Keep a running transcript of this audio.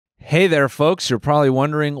Hey there, folks. You're probably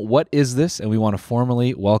wondering, what is this? And we want to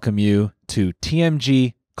formally welcome you to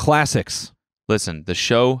TMG Classics. Listen, the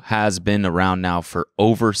show has been around now for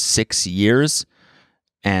over 6 years,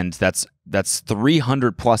 and that's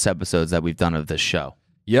 300 plus episodes that we've done of this show.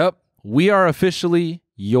 Yep. We are officially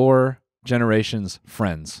your generation's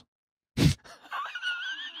friends.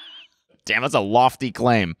 Damn, that's a lofty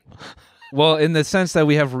claim. Well, in the sense that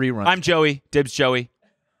we have reruns. I'm Joey. Dibs Joey.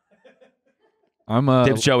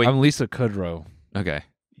 Dibs Joey. I'm Lisa Kudrow. Okay.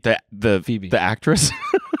 The Phoebe. The actress?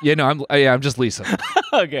 Yeah, no, I'm just Lisa.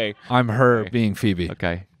 Okay. I'm her being Phoebe.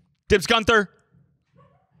 Okay. Dibs Gunther.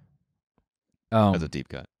 That's a deep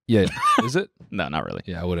cut. Yeah. Is it? No, not really.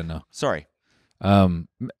 Yeah, I wouldn't know. Sorry.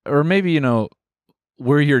 Or maybe,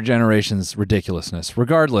 we're your generation's ridiculousness.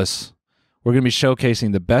 Regardless, we're going to be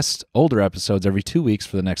showcasing the best older episodes every 2 weeks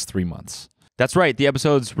for the next 3 months. That's right. The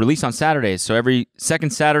episodes release on Saturdays, so every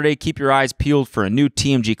second Saturday, keep your eyes peeled for a new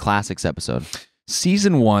TMG Classics episode.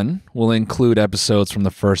 Season 1 will include episodes from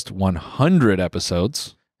the first 100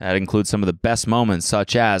 episodes. That includes some of the best moments,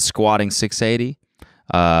 such as squatting 680,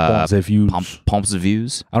 pumps of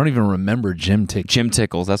views. I don't even remember Gym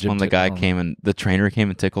Tickles. That's when the trainer came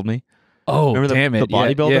and tickled me. Oh, remember damn it. The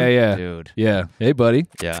bodybuilder? Yeah. Dude. Yeah. Hey, buddy.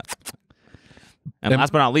 Yeah. And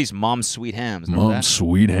last but not least, Mom's Sweet Hams. Mom's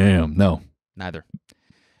Sweet Ham. No. Neither.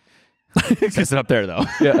 It says it up there, though.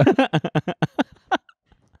 Yeah.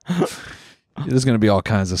 There's going to be all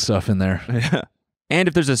kinds of stuff in there. Yeah. And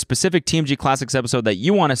if there's a specific TMG Classics episode that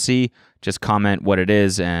you want to see, just comment what it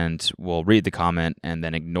is, and we'll read the comment and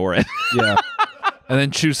then ignore it. Yeah. And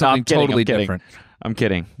then choose something totally different. I'm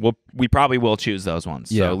kidding. We probably will choose those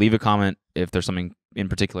ones. Yeah. So leave a comment if there's something in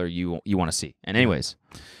particular you want to see. And anyways.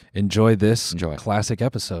 Enjoy this classic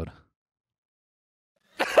episode.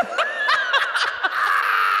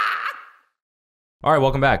 All right,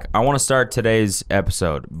 welcome back. I want to start today's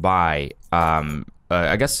episode by,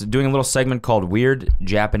 I guess, doing a little segment called Weird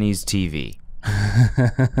Japanese TV.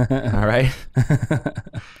 All right?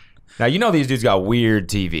 Now, you know these dudes got weird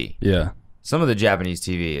TV. Yeah. Some of the Japanese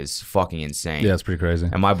TV is fucking insane. Yeah, it's pretty crazy.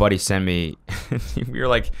 And my buddy sent me, we were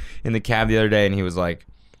like in the cab the other day, and he was like,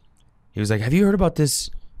 have you heard about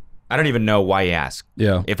this? I don't even know why he asked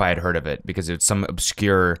if I had heard of it, because it's some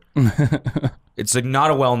obscure... It's like not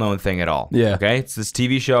a well-known thing at all. Yeah. Okay? It's this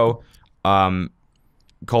TV show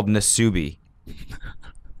called Nasubi.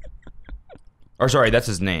 Or sorry, that's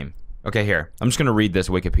his name. Okay, here. I'm just going to read this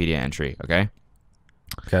Wikipedia entry, okay?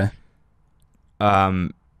 Okay.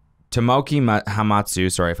 Tomoki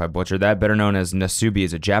Hamatsu, sorry if I butchered that, better known as Nasubi,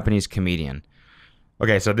 is a Japanese comedian.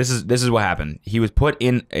 Okay, so this is what happened. He was put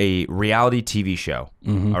in a reality TV show,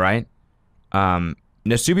 all right?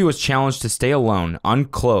 Nasubi was challenged to stay alone,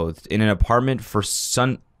 unclothed, in an apartment for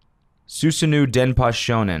Susanoo Denpa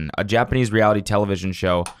Shonen, a Japanese reality television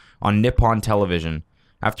show on Nippon Television,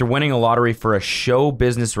 after winning a lottery for a show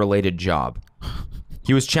business-related job.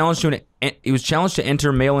 He was challenged to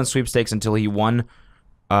enter mail-in sweepstakes until he won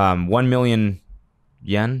 1 million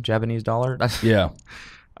yen, Japanese dollar. Yeah.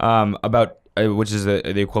 Which is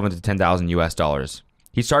the equivalent to $10,000 US.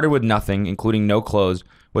 He started with nothing, including no clothes,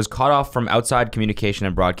 was cut off from outside communication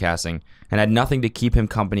and broadcasting, and had nothing to keep him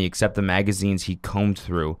company except the magazines he combed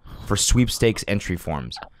through for sweepstakes entry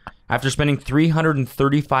forms. After spending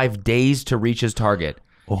 335 days to reach his target,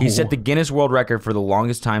 he set the Guinness World Record for the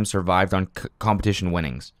longest time survived on competition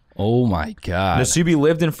winnings. Oh my God. Nasubi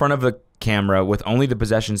lived in front of a camera with only the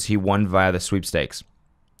possessions he won via the sweepstakes,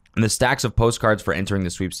 and the stacks of postcards for entering the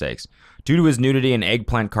sweepstakes. Due to his nudity, an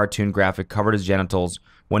eggplant cartoon graphic covered his genitals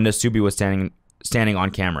when Nasubi was standing on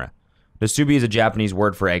camera. Nasubi is a Japanese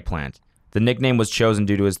word for eggplant. The nickname was chosen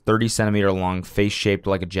due to his 30-centimeter long face shaped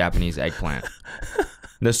like a Japanese eggplant.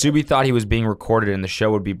 Nasubi thought he was being recorded and the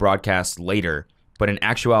show would be broadcast later, but in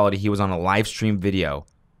actuality he was on a live stream video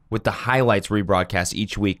with the highlights rebroadcast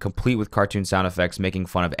each week, complete with cartoon sound effects making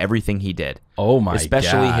fun of everything he did. Oh my God.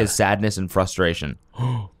 Especially his sadness and frustration.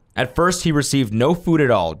 At first he received no food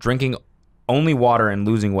at all, drinking only water and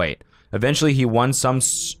losing weight. Eventually, he won some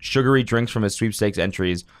sugary drinks from his sweepstakes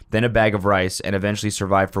entries, then a bag of rice, and eventually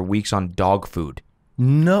survived for weeks on dog food.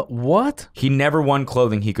 No, what? He never won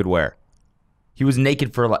clothing he could wear. He was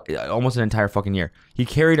naked for almost an entire fucking year. He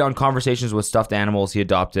carried on conversations with stuffed animals he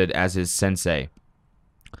adopted as his sensei.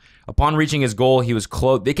 Upon reaching his goal, he was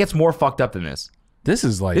clothed. It gets more fucked up than this. This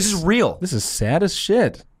is real. This is sad as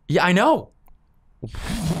shit. Yeah, I know.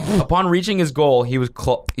 Upon reaching his goal, he was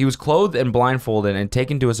clothed and blindfolded and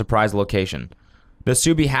taken to a surprise location.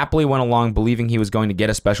 Nasubi happily went along, believing he was going to get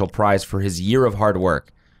a special prize for his year of hard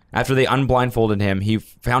work. After they unblindfolded him, he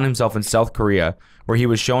found himself in South Korea, where he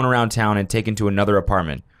was shown around town and taken to another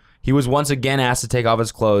apartment. He was once again asked to take off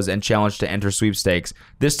his clothes and challenged to enter sweepstakes,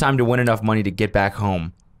 this time to win enough money to get back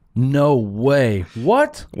home. No way.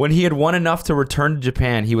 What? When he had won enough to return to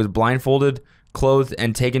Japan, he was blindfolded, clothed,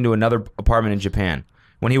 and taken to another apartment in Japan.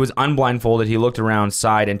 When he was unblindfolded, he looked around,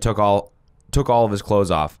 sighed, and took all of his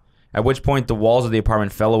clothes off. At which point, the walls of the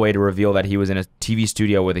apartment fell away to reveal that he was in a TV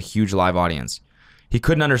studio with a huge live audience. He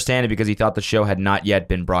couldn't understand it because he thought the show had not yet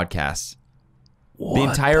been broadcast. The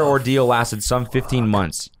entire ordeal lasted some 15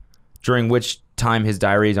 months, during which time his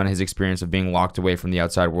diaries on his experience of being locked away from the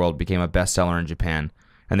outside world became a bestseller in Japan,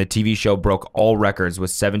 and the TV show broke all records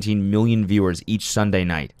with 17 million viewers each Sunday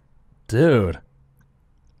night. Dude.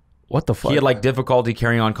 What the fuck? He had like difficulty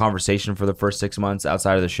carrying on conversation for the first 6 months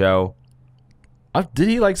outside of the show. Did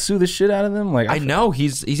he like sue the shit out of them? Like I know he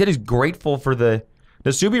said he's grateful for the.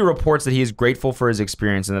 Nasubi reports that he is grateful for his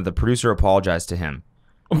experience and that the producer apologized to him.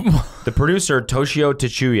 The producer Toshio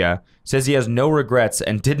Tetsuya says he has no regrets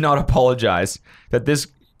and did not apologize.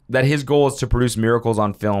 That his goal is to produce miracles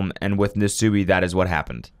on film, and with Nasubi, that is what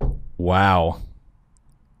happened. Wow.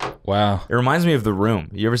 It reminds me of The Room.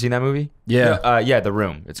 You ever seen that movie? Yeah. Yeah, The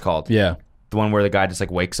Room. It's called. Yeah. The one where the guy just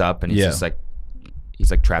like wakes up and he's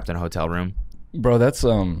like trapped in a hotel room. Bro, that's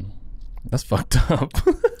fucked up.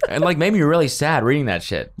 And like made me really sad reading that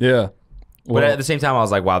shit. Yeah. But at the same time, I was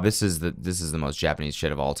like, wow, this is the most Japanese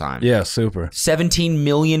shit of all time. Yeah, super. 17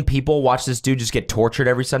 million people watch this dude just get tortured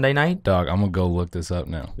every Sunday night. Dog, I'm gonna go look this up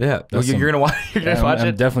now. Yeah, you're gonna watch. You're gonna watch it.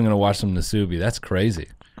 I'm definitely gonna watch some Nasubi. That's crazy.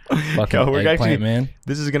 Fucking we're eggplant, actually, man.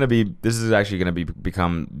 This is actually gonna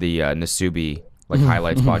become the Nasubi like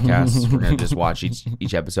highlights podcast. We're gonna just watch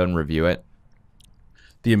each episode and review it.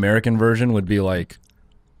 The American version would be like,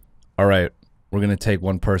 all right, we're gonna take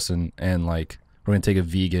one person and like we're gonna take a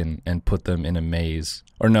vegan and put them in a maze,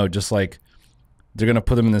 or no, just like they're gonna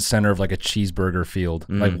put them in the center of like a cheeseburger field,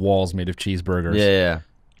 like walls made of cheeseburgers. Yeah.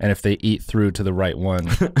 And if they eat through to the right one,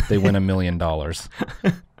 they win $1 million.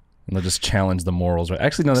 And they'll just challenge the morals. Right?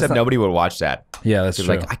 Actually, no, that's Except nobody would watch that. Yeah, that's true.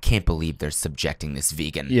 Like, I can't believe they're subjecting this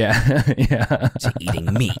vegan yeah. to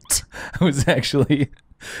eating meat. I was actually,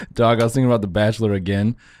 dog, I was thinking about The Bachelor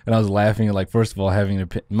again, and I was laughing at, like, first of all, having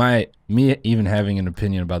me even having an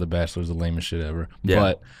opinion about The Bachelor is the lamest shit ever. Yeah.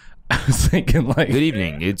 But I was thinking, like... Good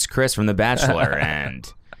evening, it's Chris from The Bachelor, and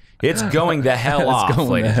it's going the hell off,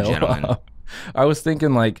 ladies and gentlemen. I was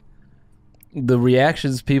thinking, like, the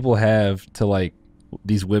reactions people have to, like,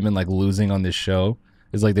 these women like losing on this show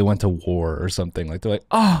is like they went to war or something. Like they're like,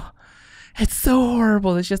 oh, it's so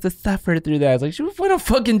horrible that she has to suffer through that. It's like she went on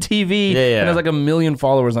fucking TV and has like 1 million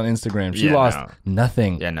followers on Instagram. She lost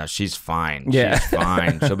nothing. Yeah, no, she's fine. Yeah. She's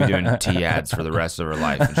fine. She'll be doing T ads for the rest of her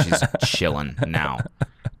life, and she's chilling now.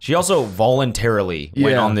 She also voluntarily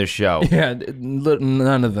went on this show. Yeah,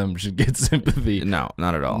 none of them should get sympathy. No,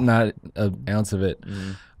 not at all. Not an ounce of it.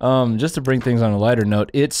 Just to bring things on a lighter note,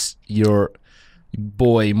 it's your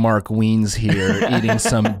boy Mark Weens here eating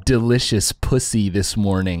some delicious pussy this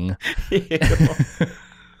morning.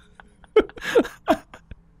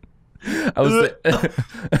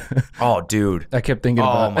 Oh, dude. I kept thinking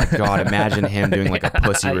about... Oh, my God. Imagine him doing like a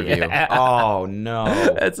pussy review. Oh,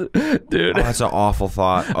 no. Dude. Oh, that's an awful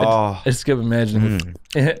thought. Oh. I just kept imagining.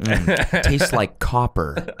 Tastes like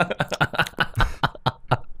copper.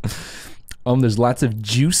 There's lots of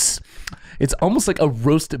juice. It's almost like a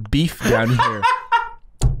roast beef down here.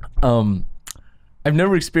 I've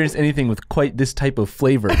never experienced anything with quite this type of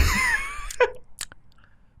flavor.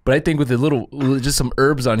 But I think with just some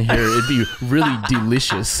herbs on here, it'd be really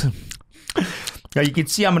delicious. Now you can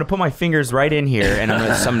see I'm going to put my fingers right in here, and I'm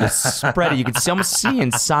going to spread it. You can almost see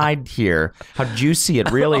inside here how juicy it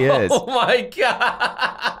really is. Oh my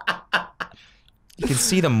God! You can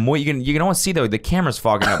see the you can almost see the camera's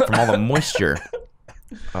fogging up from all the moisture.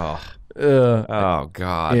 Oh. Oh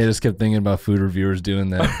God! Yeah, I just kept thinking about food reviewers doing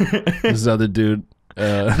that. This other dude,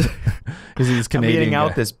 he's Canadian. I'm eating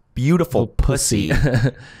out this beautiful pussy.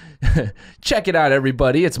 Check it out,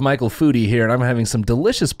 everybody! It's Michael Foodie here, and I'm having some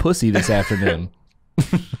delicious pussy this afternoon.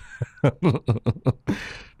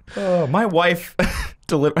 Oh, my wife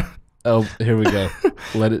Oh, here we go.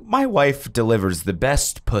 Let it. My wife delivers the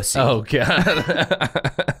best pussy. Oh God!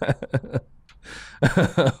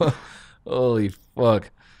 Holy fuck!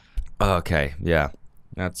 Okay, yeah,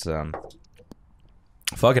 that's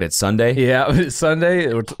fuck it. It's Sunday. Yeah, it's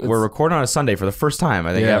Sunday. We're recording on a Sunday for the first time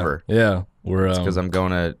I think ever. Yeah, we're because I'm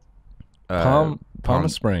going to Palm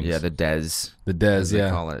Springs. Yeah, the Des. The Des. As they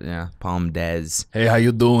call it. Yeah, Palm Des. Hey, how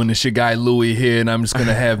you doing? It's your guy Louie here, and I'm just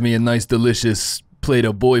gonna have me a nice, delicious plate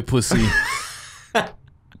of boy pussy.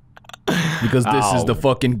 Because this is the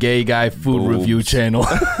fucking gay guy food review channel.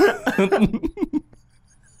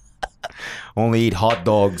 Only eat hot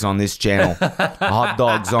dogs on this channel. Hot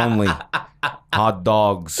dogs only. Hot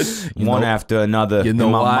dogs, one after another in my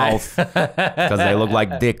mouth, because they look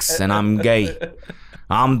like dicks, and I'm gay.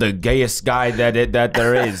 I'm the gayest guy that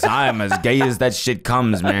there is. I am as gay as that shit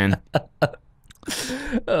comes, man.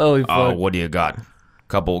 Holy fuck. Oh, what do you got?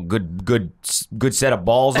 Couple good set of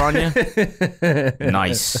balls on you.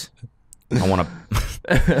 Nice. I want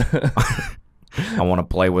to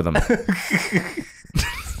play with them.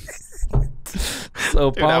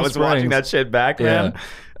 So Dude, I was watching that shit back, man.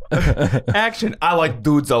 Action. I like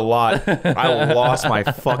dudes a lot. I lost my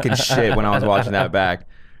fucking shit when I was watching that back.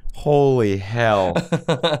 Holy hell.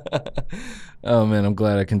 Oh man, I'm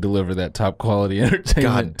glad I can deliver that top quality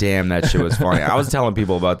entertainment. God damn, that shit was funny. I was telling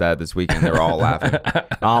people about that this weekend. They were all laughing.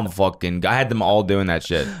 I had them all doing that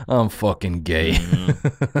shit. I'm fucking gay.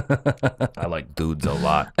 I like dudes a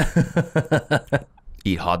lot.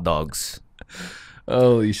 Eat hot dogs.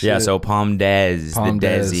 Holy shit. Yeah, so Palm Des, Palm the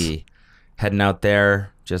Des. Desi, heading out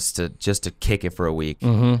there just to kick it for a week.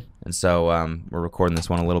 And so we're recording this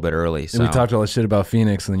one a little bit early. So And we talked all that shit about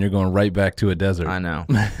Phoenix, and then you're going right back to a desert. I know,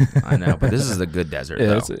 but this is a good desert,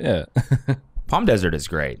 though. Yeah. Palm Desert is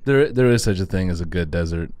great. There is such a thing as a good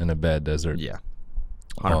desert and a bad desert. Yeah,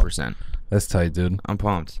 100%. That's tight, dude. I'm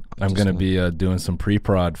pumped. I'm gonna be doing some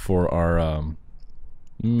pre-prod for our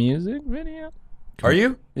music video. Are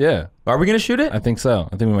you? Yeah, Are we gonna shoot it? I think so.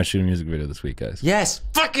 I think we might shoot a music video this week, guys. Yes.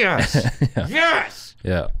 Fuck yes. Yes.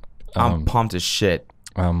 Yeah. I'm pumped as shit.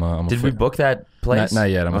 I'm Did we book that place? Not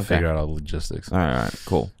yet. I'm gonna Okay. figure out all the logistics. All right.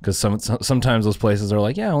 Cool. Because sometimes those places are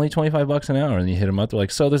like, yeah, only $25 an hour, and you hit them up. They're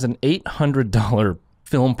like, so there's an $800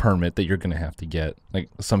 film permit that you're gonna have to get. Like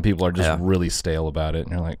some people are just really stale about it,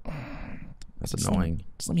 and you're like, That's annoying.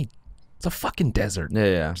 just let me. It's a fucking desert.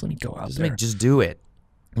 Yeah. Just let me go out there. Just do it.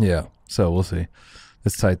 Yeah. So we'll see.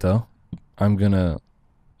 It's tight though. I'm gonna.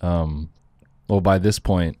 Well, by this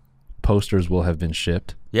point, posters will have been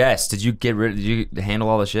shipped. Yes. Did you handle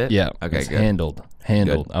all the shit? Yeah. Okay. It's Good. handled.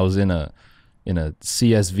 Good. I was in a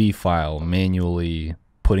CSV file manually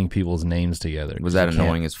putting people's names together. Was that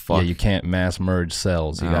annoying as fuck? Yeah, you can't mass merge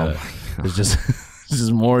cells. You Oh gotta. There's just there's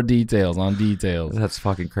just more details on details. That's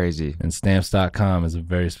fucking crazy. And stamps.com is a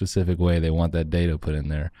very specific way they want that data put in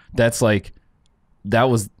there. That's like, that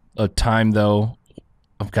was a time though.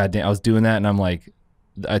 Of goddamn, I was doing that and I'm like,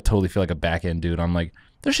 I totally feel like a back end dude. I'm like,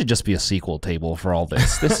 there should just be a SQL table for all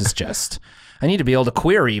this. This is just, I need to be able to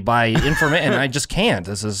query by information, and I just can't.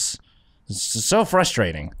 This is so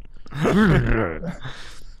frustrating.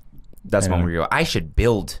 That's when we go, I should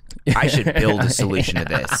build a solution to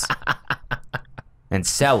this and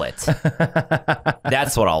sell it.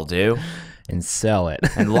 That's what I'll do. And sell it.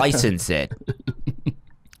 And license it.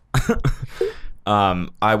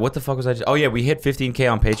 What the fuck was I just, oh yeah, we hit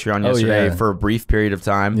 15K on Patreon yesterday yeah. for a brief period of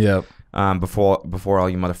time. Yep. Before all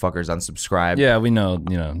you motherfuckers unsubscribe. Yeah, we know,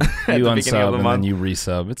 you know, you the beginning of unsub the and month. then you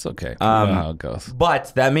resub. It's okay. We know how it goes.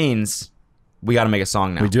 But that means we got to make a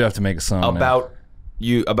song now. We do have to make a song about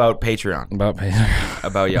Patreon. about Patreon.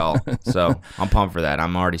 About y'all. So I'm pumped for that.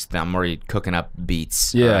 I'm already cooking up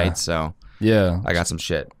beats. Yeah. Right? So Yeah. I got some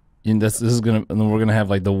shit. And this is gonna, and then we're gonna have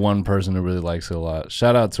like the one person who really likes it a lot.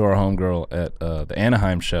 Shout out to our homegirl at the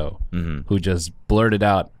Anaheim show, who just blurted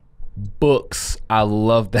out, "Books." I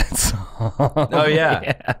love that song. Oh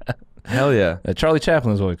yeah. Hell yeah. Charlie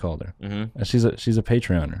Chaplin is what we called her. She's a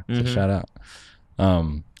Patreoner. So shout out.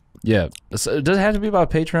 Yeah. So does it have to be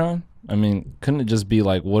about Patreon? I mean, couldn't it just be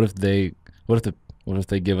like, what if they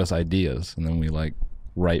give us ideas and then we like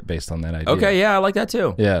write based on that idea? Okay, yeah, I like that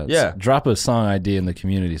too. Yeah. Yeah. Drop a song idea in the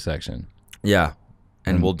community section. Yeah.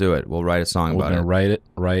 And we'll do it. We'll write a song We're about gonna it.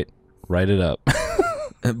 write it up.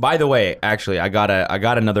 By the way, actually, I got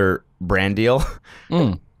another brand deal.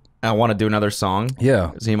 I want to do another song.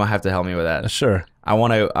 Yeah. So you might have to help me with that. Sure. I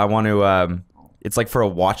want to it's like for a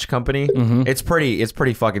watch company. It's pretty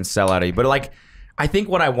fucking sellout-y. But like I think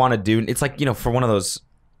what I want to do, it's like, you know, for one of those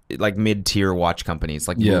like mid-tier watch companies,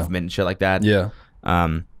 like Movement and shit like that. Yeah.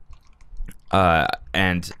 And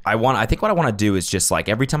I think what I want to do is just like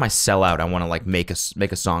every time I sell out, I want to like make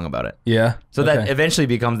a song about it. Yeah. So that eventually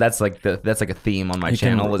becomes that's like a theme on my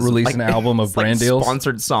channel. Can Is release like, an album of it's brand like deals.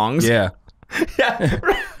 sponsored songs. Yeah. Yeah.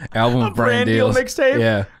 Album of brand deal deals. mixtape.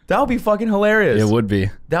 Yeah. That would be fucking hilarious. It would be.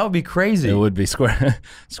 That would be crazy. It would be.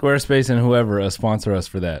 Squarespace and whoever sponsor us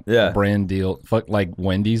for that. Yeah. Brand deal. Fuck, like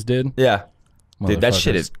Wendy's did. Yeah. Dude, that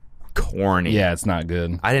shit Motherfuckers. is corny. Yeah, it's not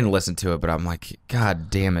good. I didn't listen to it, but I'm like, God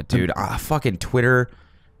damn it, dude. Fucking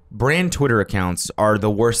brand Twitter accounts are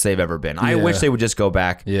the worst they've ever been. I wish they would just go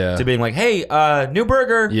back to being like, hey, new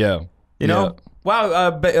burger. Yeah. You know? Wow,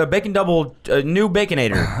 bacon double, new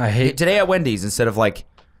Baconator. I hate today at Wendy's, instead of like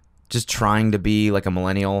just trying to be like a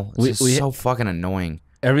millennial. It's just so fucking annoying.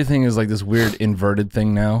 Everything is like this weird inverted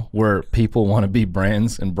thing now where people want to be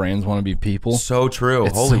brands and brands want to be people. So true.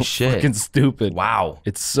 It's Holy so shit. fucking stupid. Wow.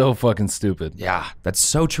 It's so fucking stupid. Yeah, that's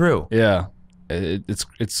so true. Yeah. It's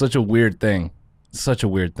such a weird thing. Such a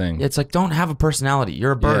weird thing. It's like, don't have a personality.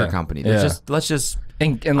 You're a burger company. Let's just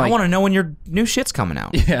and I like, want to know when your new shit's coming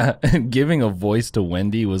out. Yeah, and giving a voice to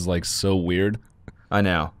Wendy was like so weird. I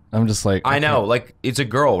know. I'm just like, I know, like it's a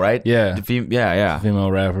girl, right? Yeah. Yeah.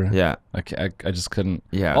 Female rapper. Yeah. I just couldn't.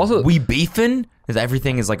 Yeah. Also, we beefing? Because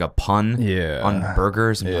everything is like a pun on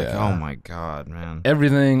burgers. I'm like, oh my God, man.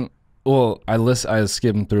 Everything. Well, I was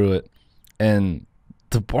skipping through it, and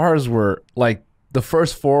the bars were like, the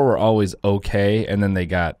first 4 were always okay, and then they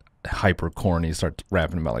got hyper corny, start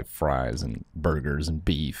rapping about like fries and burgers and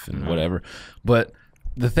beef and whatever. But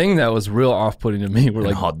the thing that was real off-putting to me were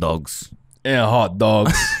like hot dogs. Yeah, hot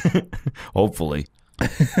dogs. Hopefully.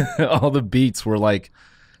 All the beats were like,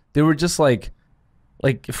 they were just like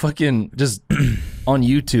fucking just on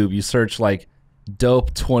YouTube. You search like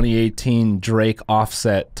dope 2018 Drake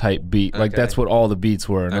Offset type beat. Like that's what all the beats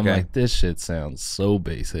were. And I'm like, this shit sounds so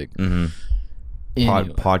basic. Mm-hmm.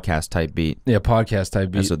 Anyway. Podcast type beat. Yeah, podcast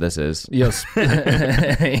type beat. That's what this is. Yes.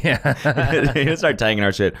 Yeah. You start tagging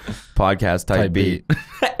our shit. Podcast type beat.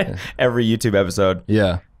 Every YouTube episode.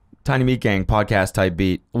 Yeah. Tiny Meat Gang podcast type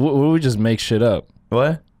beat. We just make shit up.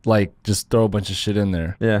 What? Like just throw a bunch of shit in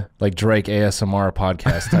there. Yeah. Like Drake ASMR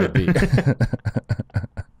podcast type beat.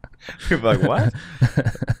 People are like, what?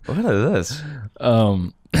 What is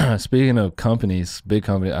this? Speaking of companies, big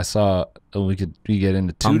company, I saw we get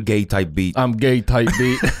into two. I'm gay type beat. I'm gay type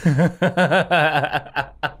beat.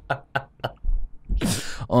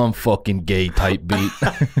 I'm fucking gay type beat.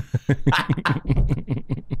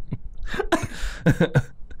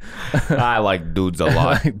 I like dudes a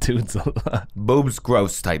lot. Dudes a lot. Boobs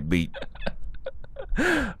gross type beat.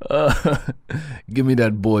 Give me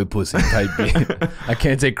that boy pussy type beat. I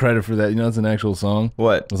can't take credit for that. You know, it's an actual song.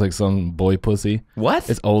 What? It's like some boy pussy. What?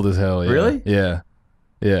 It's old as hell. Yeah. Really? Yeah.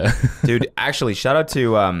 Yeah. Dude, actually, shout out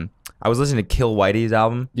to I was listening to Kill Whitey's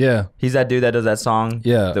album. Yeah. He's that dude that does that song.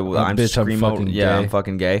 Yeah. I'm fucking gay. I'm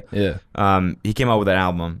fucking gay. Yeah. He came out with that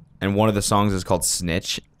album, and one of the songs is called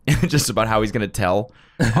Snitch. Just about how he's gonna tell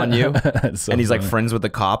on you. So and he's like funny. friends with the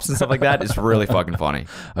cops and stuff like that. It's really fucking funny.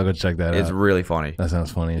 I'll go check that out. It's really funny. That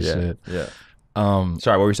sounds funny as shit. Yeah.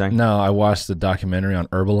 Sorry, what were you saying? No, I watched the documentary on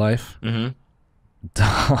Herbalife. Mm-hmm.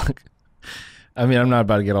 Dog. I mean, I'm not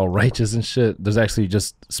about to get all righteous and shit. There's actually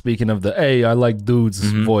just, speaking of the, hey, I like dudes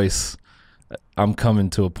voice, I'm coming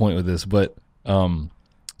to a point with this. But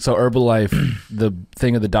so Herbalife, the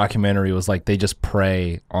thing of the documentary was like they just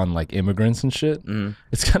prey on like immigrants and shit.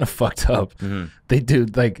 It's kind of fucked up. They do,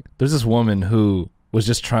 like, there's this woman who was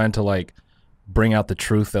just trying to like bring out the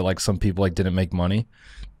truth that like some people like didn't make money.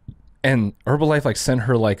 And Herbalife like sent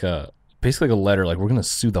her like basically like a letter, like, we're gonna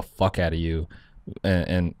sue the fuck out of you.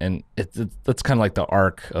 And that's kind of like the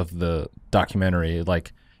arc of the documentary,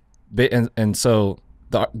 like, and so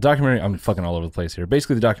the documentary, I'm fucking all over the place here.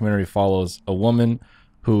 Basically, the documentary follows a woman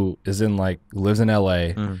who is lives in LA.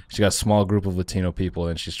 She got a small group of Latino people,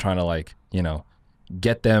 and she's trying to, like, you know,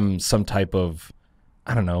 get them some type of,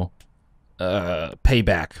 I don't know,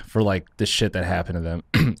 payback for like the shit that happened to them.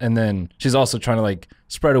 And then she's also trying to like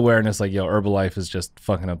spread awareness, like, yo, Herbalife is just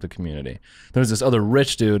fucking up the community. There's this other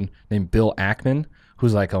rich dude named Bill Ackman,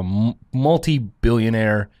 who's like a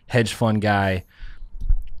multi-billionaire hedge fund guy,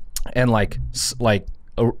 and like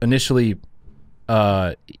initially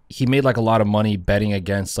he made like a lot of money betting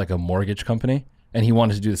against like a mortgage company, and he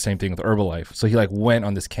wanted to do the same thing with Herbalife. So he like went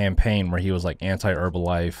on this campaign where he was like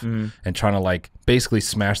anti-Herbalife and trying to like basically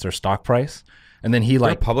smash their stock price. And then he They're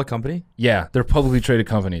like a public company? Yeah, they're a publicly traded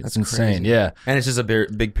company. That's insane. Crazy. Yeah. And it's just a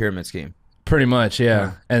big pyramid scheme. Pretty much,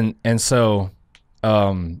 yeah. And so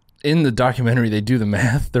in the documentary they do the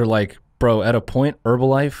math. They're like, bro, at a point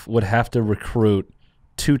Herbalife would have to recruit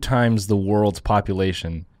 2 times the world's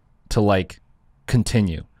population to like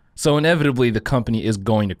continue. So inevitably the company is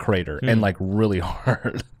going to crater and like really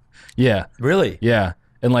hard. Yeah. Really? Yeah.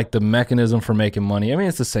 And like the mechanism for making money, I mean,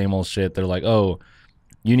 it's the same old shit. They're like, oh,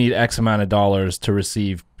 you need X amount of dollars to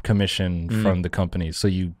receive commission from the company. So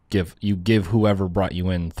you give whoever brought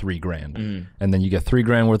you in $3,000. And then you get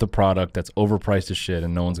 $3,000 worth of product that's overpriced as shit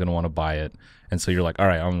and no one's gonna want to buy it. And so you're like, all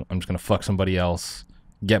right, I'm just gonna fuck somebody else,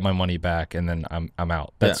 get my money back, and then I'm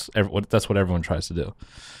out. That's what everyone tries to do.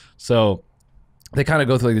 So they kind of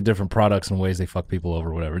go through like the different products and ways they fuck people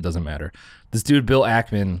over, whatever. It doesn't matter. This dude, Bill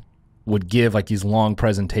Ackman, would give like these long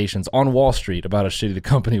presentations on Wall Street about how shitty the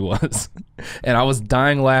company was. And I was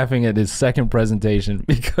dying laughing at his second presentation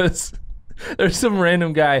because There's some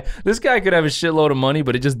random guy. This guy could have a shitload of money,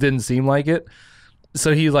 but it just didn't seem like it.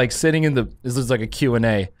 So he's like sitting in this is like a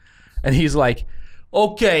Q&A, and he's like,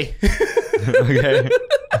 okay. Okay.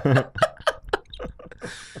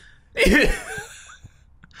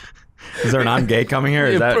 Is there an I'm gay coming here?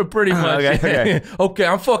 Is that pretty much? Okay. Okay,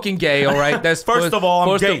 I'm fucking gay. All right. That's First of all,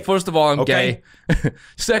 I'm gay. First of all, I'm Okay. gay.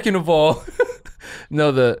 Second of all,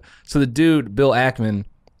 no. The dude Bill Ackman,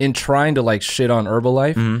 in trying to like shit on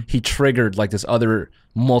Herbalife, he triggered like this other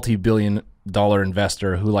multi-billion-dollar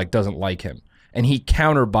investor who like doesn't like him, and he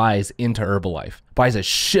counter buys into Herbalife, buys a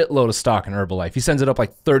shitload of stock in Herbalife. He sends it up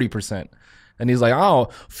like 30%. And he's like,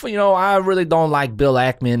 oh, I really don't like Bill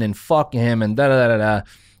Ackman and fuck him and da-da-da-da-da.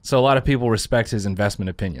 So a lot of people respect his investment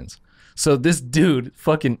opinions. So this dude,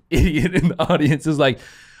 fucking idiot in the audience, is like,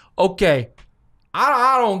 okay,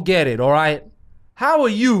 I don't get it, all right? How are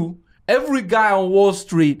you, every guy on Wall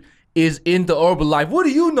Street is into Herbalife. What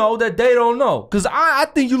do you know that they don't know? Because I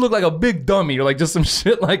think you look like a big dummy or like just some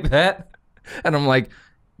shit like that. And I'm like,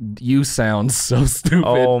 you sound so stupid.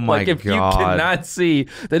 Oh my like if God. you cannot see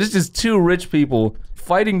that it's just two rich people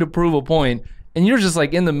fighting to prove a point, and you're just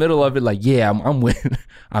like in the middle of it, like, yeah, I'm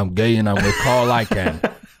I'm gay and I'm with Carl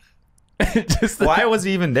Icahn. Why was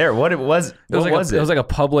he even there? What was It was like a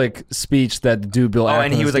public speech that the dude Bill Ackman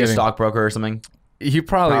and he was like giving. a stockbroker or something. He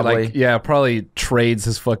probably trades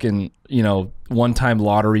his fucking, one-time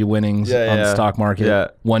lottery winnings on the stock market. Yeah.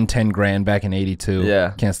 Won 10 grand back in 82.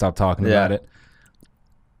 Yeah. Can't stop talking about it.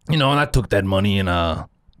 And I took that money and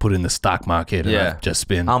put it in the stock market and I've just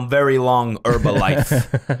been. I'm very long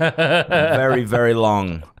Herbalife. Very, very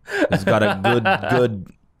long. It's got a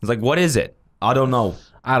good. It's like, what is it? I don't know.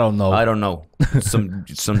 Some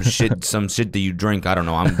shit that you drink. I don't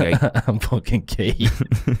know. I'm gay. I'm fucking gay.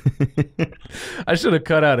 I should have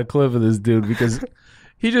cut out a clip of this dude because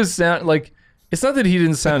he just sound like, it's not that he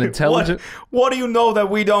didn't sound intelligent. What do you know that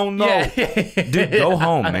we don't know? Yeah. Dude, go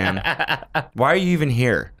home, man. Why are you even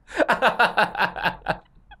here?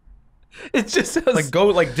 It just sounds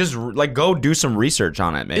go do some research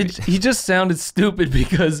on it, maybe. He just sounded stupid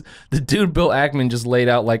because the dude Bill Ackman just laid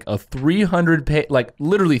out like a 300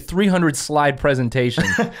 literally 300 slide presentation,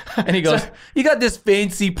 and he goes, "You got this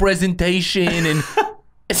fancy presentation," and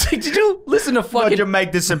it's like, did you listen to fucking? Why'd you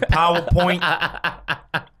make this in PowerPoint?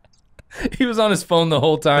 He was on his phone the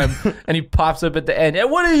whole time, and he pops up at the end.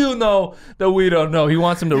 And what do you know that we don't know? He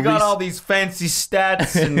wants him to. You got all these fancy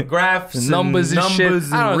stats and graphs, and numbers and shit.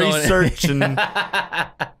 and research, and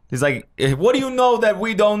he's like, "What do you know that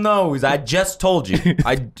we don't know?" He's, "I just told you.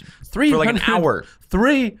 For like an hour,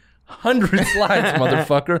 300 slides,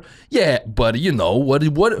 motherfucker. Yeah, but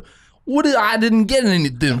what? I didn't get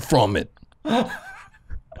anything from it.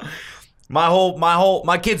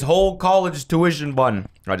 My kid's whole college tuition bun."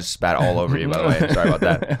 I just spat all over you, by the way. Sorry about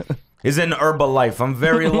that. Is in Herbalife. I'm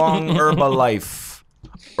very long Herbalife.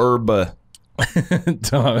 Herba.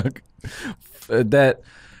 Dog.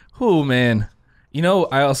 Man.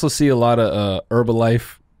 I also see a lot of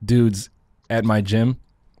Herbalife dudes at my gym.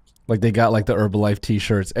 Like they got like the Herbalife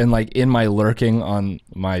t-shirts, and like in my lurking on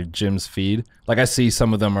my gym's feed, like I see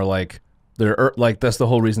some of them are like, they're like, that's the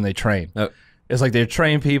whole reason they train. It's like they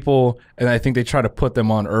train people, and I think they try to put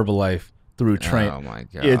them on Herbalife through train. Oh my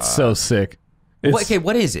God. It's so sick. Okay,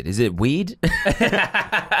 what is it? Is it weed?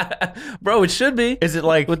 Bro, it should be. Is it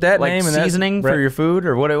like with that like name and seasoning for your food,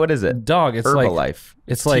 or what is it? Dog, it's Herbalife. like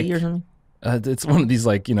it's tea like or something? It's one of these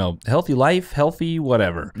like, healthy life, healthy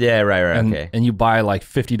whatever. Yeah, right, And, okay. and you buy like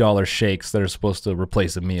 $50 shakes that are supposed to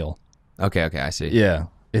replace a meal. Okay, I see. Yeah,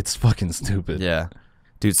 it's fucking stupid. Yeah.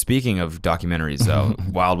 Dude, speaking of documentaries though,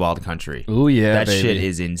 Wild Wild Country. Ooh yeah, that baby. shit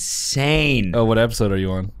is insane. Oh, what episode are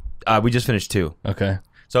you on? We just finished 2. Okay.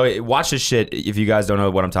 So watch this shit if you guys don't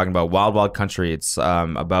know what I'm talking about. Wild Wild Country. It's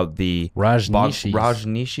about the Rajneesh.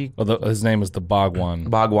 Rajneesh. His name was the Bhagwan.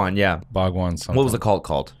 Bhagwan, yeah. Bhagwan something. What was the cult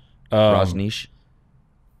called? Rajneesh.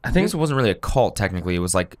 I think it wasn't really a cult technically. It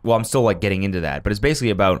was like, well, I'm still like getting into that, but it's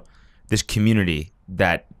basically about this community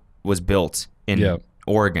that was built in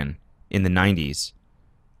Oregon in the 90s,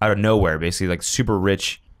 out of nowhere, basically like super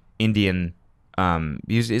rich Indian.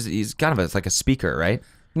 He's kind of like a speaker, right?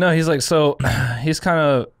 No, he's like, so he's kind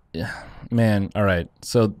of, man, all right.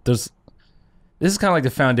 So this is kind of like the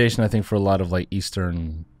foundation, I think, for a lot of like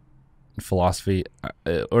Eastern philosophy,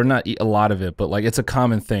 or not a lot of it, but like it's a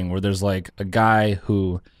common thing where there's like a guy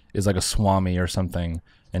who is like a Swami or something,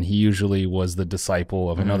 and he usually was the disciple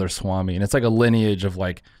of another Swami. And it's like a lineage of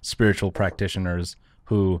like spiritual practitioners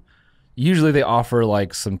who usually they offer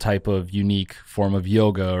like some type of unique form of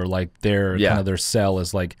yoga, or like their kind of their sell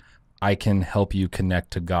is like, I can help you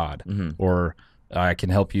connect to God, or I can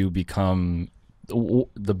help you become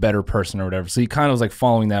the better person or whatever. So he kind of was like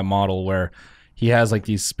following that model where he has like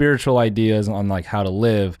these spiritual ideas on like how to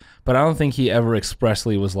live, but I don't think he ever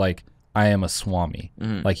expressly was like, I am a Swami.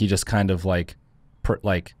 Like he just kind of like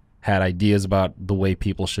had ideas about the way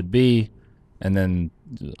people should be, and then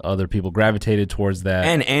other people gravitated towards that.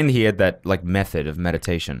 And he had that like method of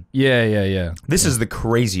meditation. Yeah. This is the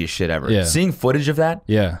craziest shit ever. Yeah. Seeing footage of that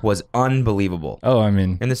was unbelievable. Oh, I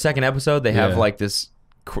mean, in the second episode, they have like this.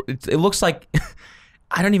 It looks like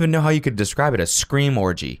I don't even know how you could describe it. A scream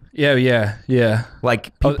orgy. Yeah.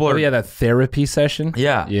 Like people are. Yeah, that therapy session.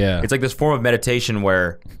 Yeah. It's like this form of meditation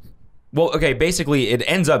where. Well, okay, basically it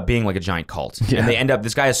ends up being like a giant cult. Yeah. And they end up,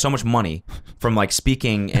 this guy has so much money from like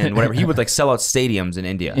speaking and whatever. He would like sell out stadiums in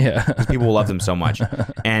India. Yeah. Because people loved him so much.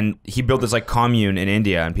 And he built this like commune in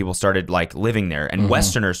India and people started like living there. And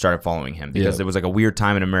Westerners started following him because it was like a weird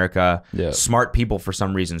time in America. Yeah. Smart people for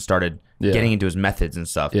some reason started getting into his methods and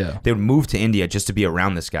stuff. Yeah. They would move to India just to be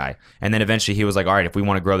around this guy. And then eventually he was like, all right, if we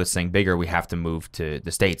want to grow this thing bigger, we have to move to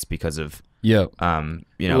the States because of, you know.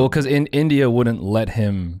 Well, because in India wouldn't let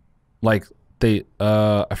him. Like they,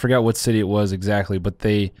 I forgot what city it was exactly, but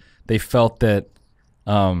they felt that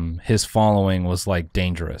his following was like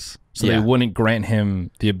dangerous, so they wouldn't grant him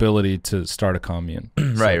the ability to start a commune.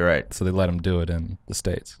 Right. So they let him do it in the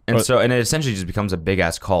States, and it essentially just becomes a big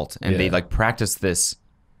ass cult, and they like practice this,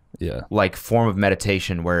 like form of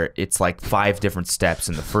meditation where it's like 5 different steps,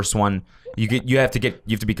 and the first one. You have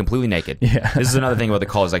to be completely naked. Yeah. This is another thing about the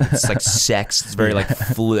cult is like it's like sex. It's very like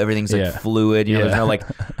everything's like fluid. You know,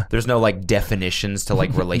 there's no like definitions to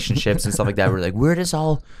like relationships and stuff like that. We're like we're just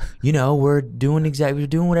all, we're doing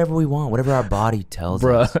whatever we want, whatever our body tells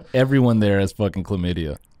us. Everyone there has fucking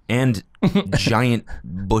chlamydia and giant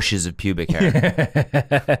bushes of pubic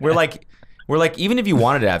hair. We're like, even if you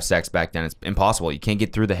wanted to have sex back then, it's impossible. You can't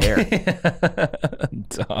get through the hair.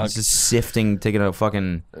 Dog. It's just sifting, taking a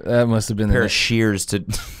fucking that must have been pair of shears to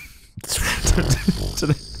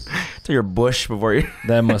your bush before you.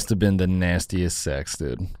 That must have been the nastiest sex,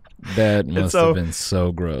 dude. That must have been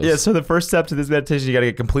so gross. Yeah, so the first step to this meditation, you got to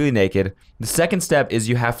get completely naked. The second step is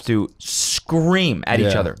you have to scream at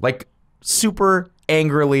each other. Like super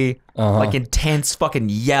angrily, like intense fucking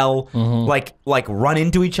yell, like run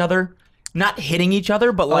into each other. Not hitting each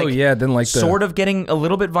other, but like then like sort of getting a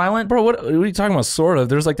little bit violent. Bro, what are you talking about? Sort of.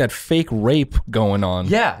 There's like that fake rape going on.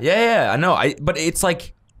 Yeah. I know. But it's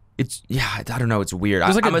like, I don't know. It's weird.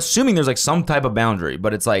 I'm assuming there's like some type of boundary,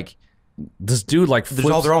 but it's like this dude like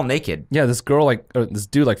flips, they're all naked. Yeah, this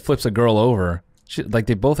dude like flips a girl over. Like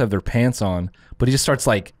they both have their pants on, but he just starts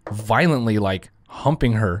like violently like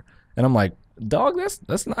humping her, and I'm like, dog,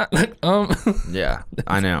 that's not like Yeah,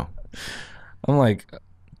 I know. I'm like.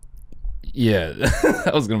 Yeah,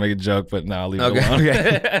 I was gonna make a joke, but no, I'll leave it alone.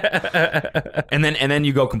 Okay. and then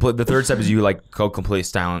you go complete. The third step is you like go completely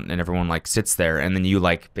silent, and everyone like sits there, and then you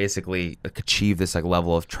like basically achieve this like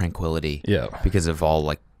level of tranquility. Yeah. Because of all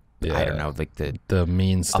like I don't know, like the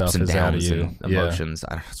mean stuff ups and is downs out of you. and emotions.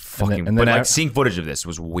 I don't know, it's fucking. And then but like seeing footage of this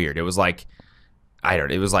was weird. It was like.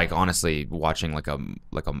 It was like honestly watching like a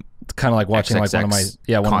it's kind of like watching XXX like one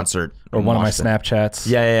of my concert or one of my Snapchats.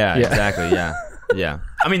 Yeah, exactly. Yeah.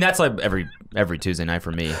 I mean that's like every Tuesday night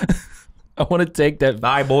for me. I want to take that. All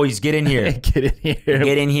right, boys, get in here. Get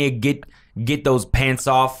in here. Get those pants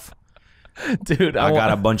off, dude. I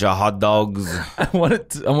got a bunch of hot dogs. I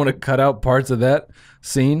want to cut out parts of that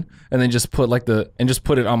scene and then just put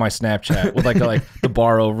put it on my Snapchat with like the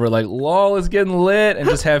bar over like lol is getting lit and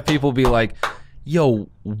just have people be like. Yo,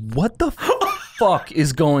 what the fuck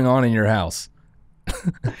is going on in your house?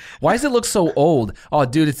 Why does it look so old? Oh,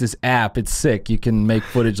 dude, it's this app. It's sick. You can make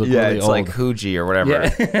footage look really old. Yeah, it's like Huji or whatever.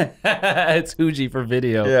 Yeah. It's Huji for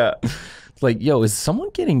video. Yeah. It's like, yo, is someone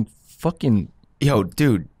getting fucking... Yo,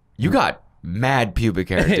 dude, you got mad pubic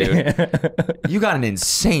hair, dude. You got an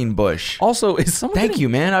insane bush. Also, is someone Thank you,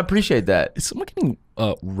 man. I appreciate that. Is someone getting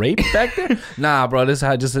raped back there? Nah, bro, this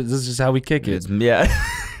is just how we kick it.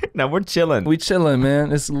 No, we're chilling. We chilling,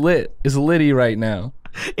 man. It's lit. It's litty right now.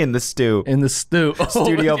 In the stew.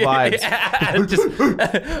 Studio vibes. Yeah. Just,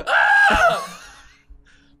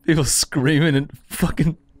 people screaming and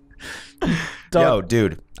fucking. Yo,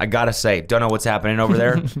 dude, I gotta say, don't know what's happening over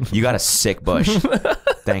there. You got a sick bush.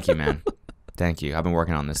 Thank you, man. Thank you. I've been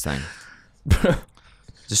working on this thing. There's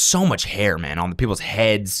so much hair, man, on the people's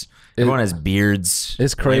heads. Everyone has beards.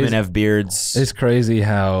 It's crazy. Women have beards. It's crazy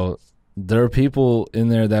how there are people in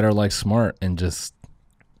there that are like smart and just,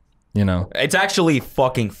 It's actually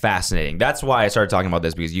fucking fascinating. That's why I started talking about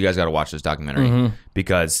this, because you guys got to watch this documentary.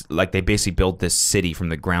 Because like they basically built this city from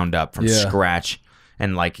the ground up, from scratch.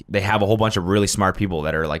 And like they have a whole bunch of really smart people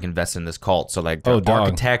that are like invested in this cult. So like they're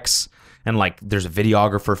architects and like there's a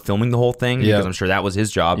videographer filming the whole thing because I'm sure that was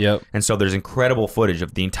his job. Yep. And so there's incredible footage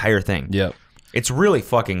of the entire thing. Yep. It's really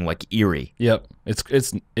fucking like eerie. Yep.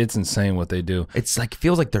 It's insane what they do. It's like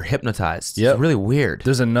feels like they're hypnotized. Yep. It's really weird.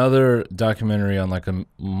 There's another documentary on like a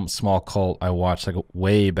small cult I watched like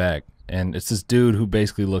way back, and it's this dude who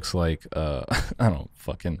basically looks like I don't know,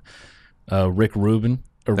 fucking Rick Rubin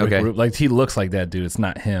or Rick like he looks like that dude. It's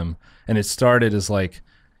not him. And it started as like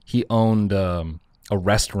he owned a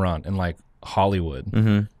restaurant in like Hollywood,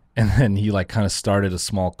 and then he like kind of started a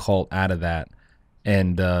small cult out of that,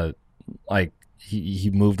 and like he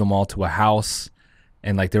moved them all to a house,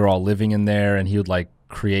 and like they were all living in there, and he would like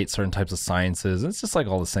create certain types of sciences. It's just like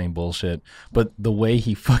all the same bullshit. But the way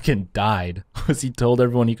he fucking died was he told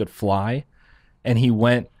everyone he could fly, and he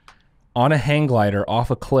went on a hang glider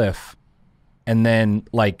off a cliff, and then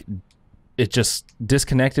like it just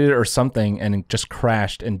disconnected or something, and it just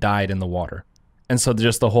crashed and died in the water. And so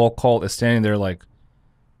just the whole cult is standing there like,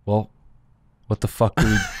 well, what the fuck do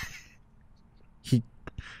we...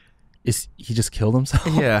 He just killed himself?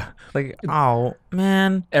 Yeah. Like, oh,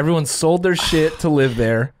 man. Everyone sold their shit to live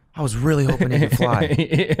there. I was really hoping he could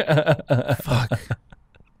fly. Fuck.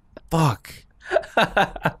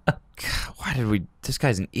 God, why did we... This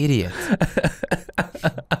guy's an idiot.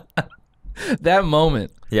 That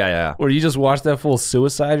moment. Yeah. Where you just watch that full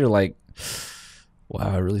suicide, you're like, wow,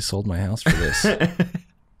 I really sold my house for this.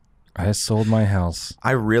 I sold my house.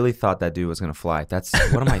 I really thought that dude was going to fly. That's...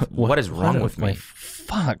 What is wrong with me?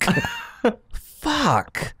 Fuck.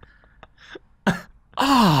 Fuck.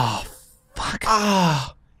 Oh, fuck.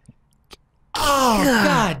 Oh,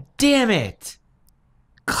 God damn it.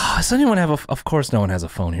 God, does anyone have a... Of course no one has a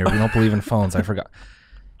phone here. We don't believe in phones. I forgot.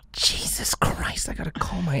 Jesus Christ, I gotta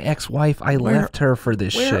call my ex-wife. I left her for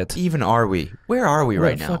this shit. Where even are we? Where are we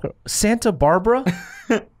right now? Santa Barbara?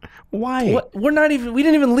 Why? What? We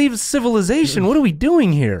didn't even leave civilization. What are we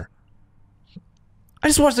doing here? I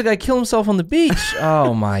just watched the guy kill himself on the beach.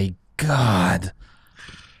 Oh my God.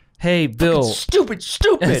 Hey, Bill. Stupid.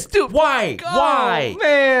 Why? Oh, Why?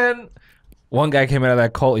 Man. One guy came out of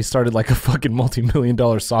that cult. He started like a fucking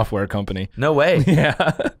multi-million-dollar software company. No way.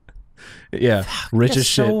 Yeah. Yeah. Rich as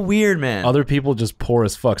shit. So weird, man. Other people just poor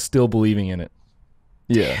as fuck, still believing in it.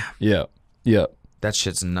 Yeah. Damn. Yeah. That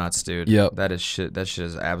shit's nuts, dude. Yep. That shit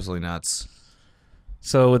is absolutely nuts.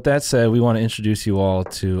 So with that said, we want to introduce you all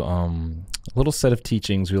to a little set of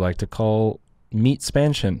teachings we like to call meat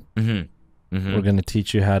spansion. We're going to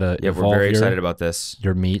teach you how to evolve we're very excited about this.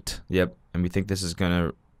 Your meat. Yep. And we think this is going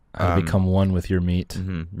to how to become one with your meat.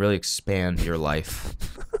 Really expand your life.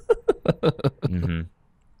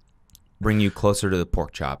 Bring you closer to the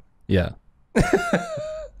pork chop. Yeah.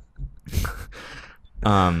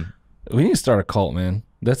 We need to start a cult, man.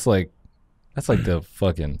 That's like the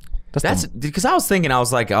fucking... That's because I was thinking, I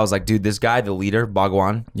was like, dude, this guy, the leader,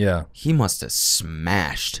 Bhagwan, yeah, he must have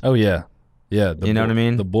smashed. Oh yeah, yeah. You know what I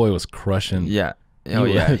mean? The boy was crushing. Yeah. Oh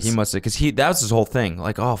yeah, he must have, because that was his whole thing.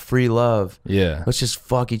 Like, oh, free love. Yeah. Let's just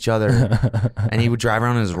fuck each other. And he would drive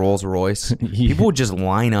around in his Rolls Royce. People would just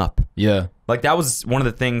line up. Yeah. Like that was one of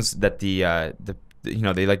the things that the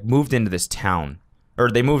they like moved into this town, or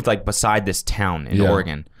they moved like beside this town in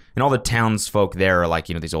Oregon, and all the townsfolk there are like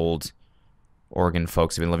these old Oregon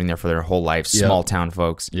folks have been living there for their whole life, small town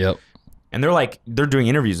folks. Yep. And they're doing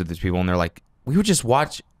interviews with these people, and they're like, we would just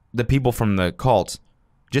watch the people from the cult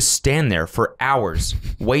just stand there for hours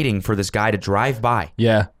waiting for this guy to drive by.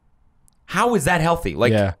 Yeah. How is that healthy?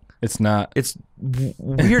 Like, yeah, it's not. It's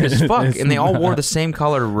weird as fuck. And they all wore the same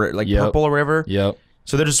color, like purple or whatever. Yep.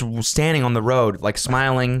 So they're just standing on the road, like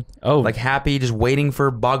smiling, like happy, just waiting for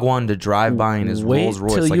Bhagwan to drive by in his Rolls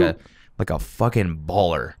Royce, like a fucking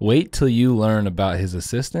baller. Wait till you learn about his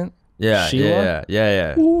assistant. Yeah, Sheila.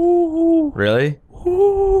 yeah. Ooh. Really?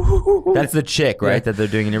 Ooh. That's the chick, right? That they're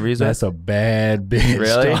doing interviews with? That's a bad bitch.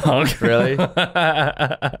 Really? Dog. Really?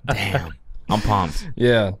 Damn. I'm pumped.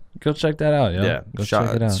 Yeah. Go check that out, yo. Yeah. Go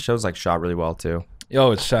check it out. Show's like shot really well too.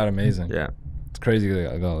 Yo, it's shot amazing. Yeah. It's crazy they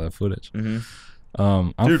got all that footage. Dude,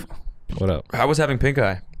 what up? How was having pink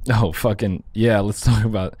eye? Oh, fucking, yeah, let's talk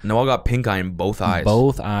about it. Noel got pink eye in both eyes.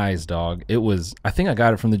 Both eyes, dog. It was, I think I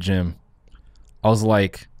got it from the gym. I was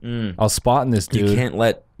like, I was spotting this dude. You can't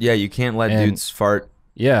let dudes fart.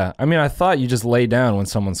 Yeah, I mean, I thought you just lay down when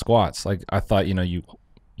someone squats. Like, I thought, you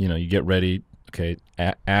get ready, okay,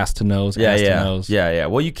 ass to nose, ass to nose. Yeah.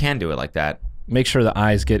 Well, you can do it like that. Make sure the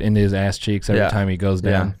eyes get into his ass cheeks every time he goes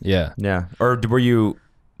down. Yeah. Or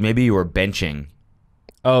maybe you were benching.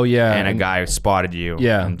 Oh, yeah. And a guy spotted you.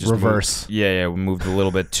 Yeah, and just reverse. We moved a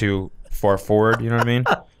little bit too far forward, you know what I mean?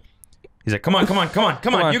 He's like, come on.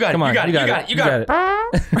 You got it.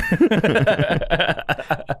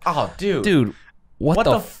 Oh, dude. Dude, what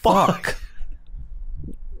the fuck?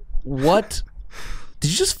 What?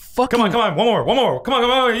 Did you just fucking... Come on. One more. Come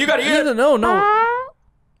on. You got it. No.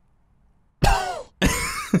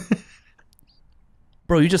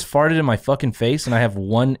 Bro, you just farted in my fucking face and I have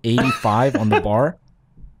 185 on the bar?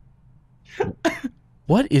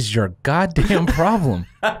 What is your goddamn problem?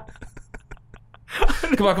 Come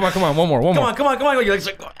on. One more. Come on. You're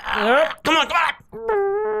like, come on.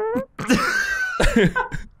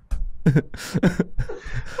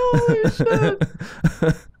 Holy shit.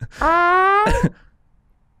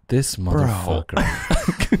 This motherfucker.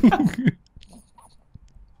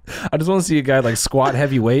 I just want to see a guy like squat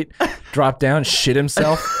heavy weight, drop down, shit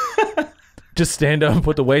himself, just stand up,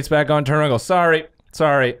 put the weights back on, turn around, and go, sorry.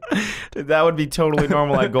 Dude, that would be totally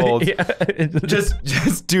normal at Gold's. Yeah.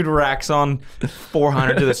 Just dude racks on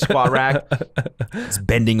 400 to the squat rack. He's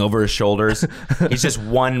bending over his shoulders. He's just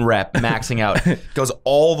one rep, maxing out. Goes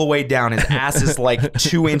all the way down. His ass is like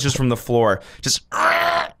 2 inches from the floor. Just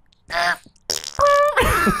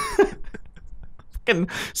fucking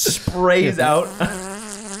sprays out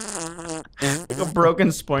like a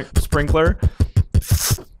broken sprinkler.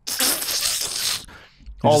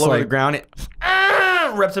 All over the ground. It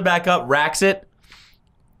reps it back up, racks it,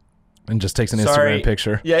 and just takes an Instagram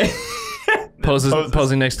picture. Yeah.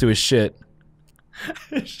 Posing next to his shit.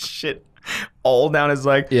 Shit. All down his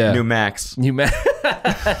like new max.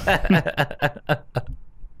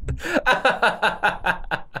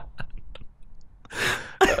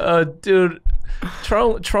 Dude,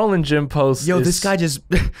 trolling gym posts. Yo, this guy just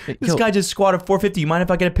squatted 450. You mind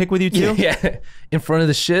if I get a pic with you too? Yeah. In front of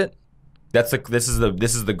the shit. This is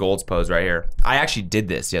the Gold's pose right here. I actually did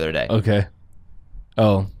this the other day. Okay.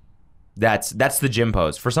 Oh. That's the gym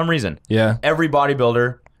pose for some reason. Yeah. Every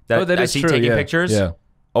bodybuilder that I see taking pictures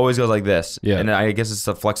always goes like this. Yeah. And I guess it's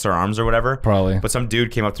to flex their arms or whatever. Probably. But some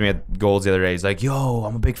dude came up to me at Gold's the other day. He's like, yo,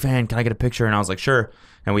 I'm a big fan. Can I get a picture? And I was like, sure.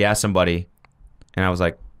 And we asked somebody. And I was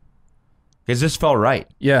like, because this felt right.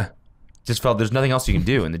 Yeah. Just felt there's nothing else you can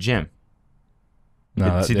do in the gym.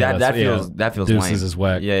 No, that feels lame. Is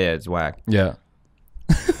whack. Yeah, it's whack. Yeah.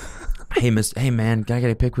 Hey man, can I get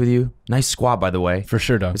a pic with you? Nice squat, by the way. For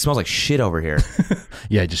sure, dog. It smells like shit over here.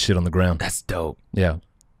 Yeah, just shit on the ground. That's dope. Yeah.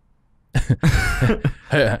 I'm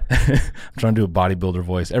trying to do a bodybuilder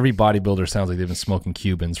voice. Every bodybuilder sounds like they've been smoking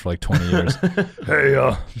Cubans for like 20 years.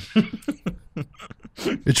 Hey,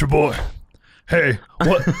 it's your boy. Hey,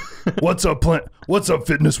 what's up, What's up,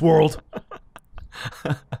 fitness world?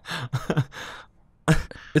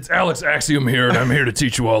 It's Alex Axiom here, and I'm here to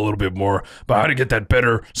teach you all a little bit more about how to get that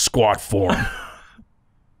better squat form.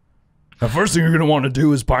 Now, first thing you're going to want to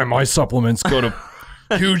do is buy my supplements. Go to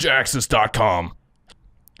hugeaxis.com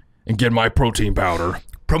and get my protein powder.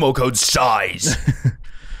 Promo code SIZE.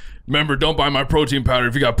 Remember, don't buy my protein powder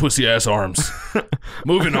if you got pussy-ass arms.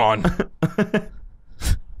 Moving on.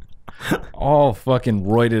 All fucking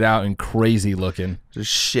roided out and crazy looking. Just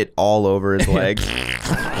shit all over his legs.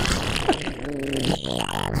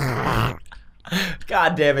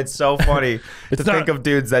 God damn, it's so funny to think of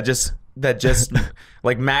dudes that just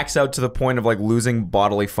like max out to the point of like losing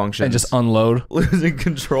bodily function and just unload, losing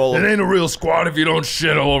control. It ain't a real squat if you don't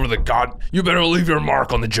shit all over the god. You better leave your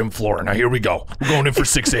mark on the gym floor. Now here we go. We're going in for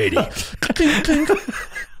 680.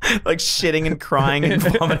 Like shitting and crying and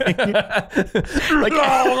vomiting. Like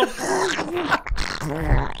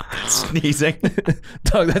sneezing.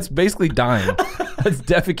 Doug, that's basically dying. That's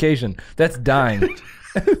defecation. That's dying.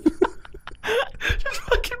 Just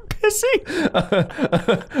fucking pissing.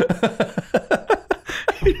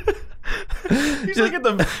 He's like at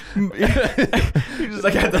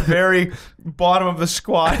the very bottom of the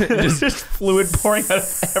squat. There's just fluid pouring out of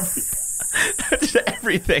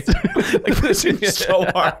everything. Like pissing so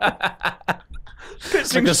hard.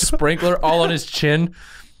 It's like a sprinkler all on his chin.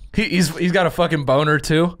 He's got a fucking boner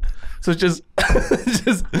too. So it's just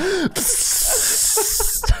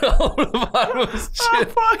all over the bottom of his chin.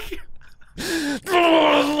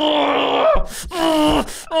 Oh, fuck.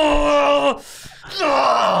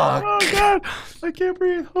 Oh God, I can't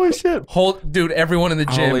breathe. Holy shit. Dude, everyone in the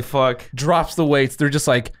gym holy fuck drops the weights. They're just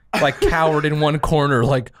like cowered in one corner.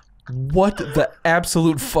 Like, what the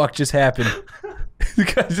absolute fuck just happened? The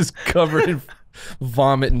guy's just covered in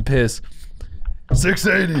vomit and piss.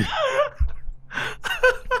 680.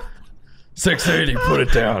 680, put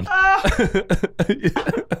it down.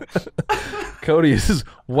 Cody is just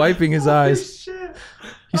wiping his eyes. Shit.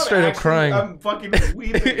 He's straight up crying. I'm fucking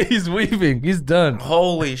weeping. He's weeping. He's done.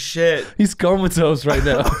 Holy shit. He's comatose right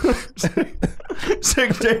now.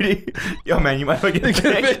 680. Yo, man, you might get a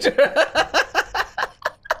picture.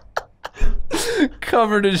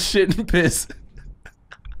 Covered in shit and piss.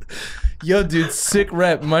 Yo, dude, sick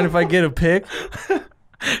rep. Mind if I get a pic?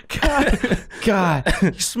 God,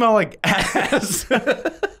 you smell like ass.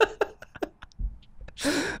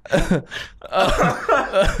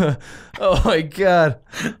 Oh my god.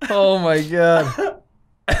 Oh my god.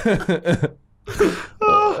 I'm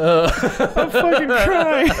fucking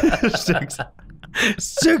crying.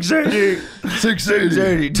 680.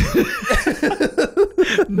 680.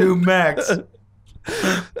 New max.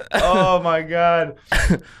 Oh my god.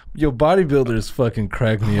 Yo, bodybuilders fucking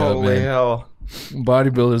crack me up, Holy man. hell.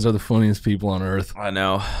 Bodybuilders are the funniest people on earth. I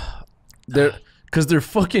know. Because they're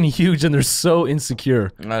fucking huge and they're so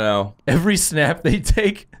insecure. I know. Every snap they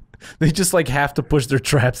take, they just like have to push their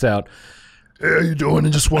traps out. Hey, how you doing? I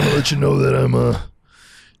just want to let you know that I'm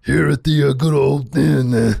here at the good old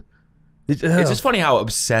inn. It's just funny how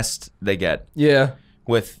obsessed they get Yeah.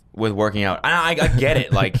 with working out. I get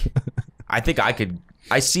it. Like, I think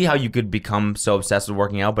I see how you could become so obsessed with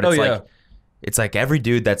working out, but it's it's like every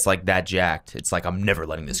dude that's like that jacked. It's like, I'm never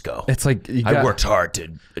letting this go. It's like I worked hard to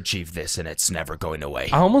achieve this, and it's never going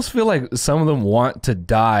away. I almost feel like some of them want to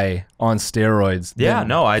die on steroids. Yeah,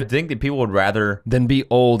 no, I think that people would rather. Than be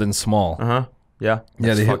old and small. Yeah. Yeah,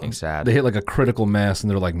 That's they fucking hit, sad. They hit like a critical mass,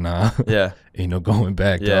 and they're like, nah. Yeah. Ain't no going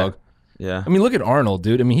back, Yeah. dog. Yeah. I mean, look at Arnold,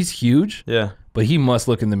 dude. I mean, he's huge. Yeah. But he must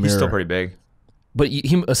look in the mirror. He's still pretty big. But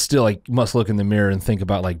he still like must look in the mirror and think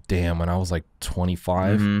about like, damn, when I was like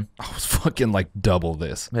 25, I was fucking like double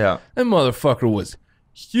this. Yeah. That motherfucker was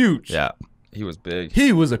huge. Yeah. He was big.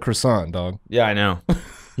 He was a croissant, dog. Yeah, I know. You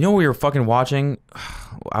know what we were fucking watching?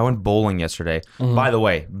 I went bowling yesterday. By the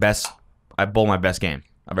way, I bowled my best game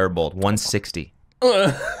I've ever bowled. 160.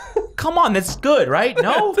 Come on, that's good, right?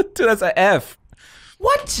 No? Dude, that's a F.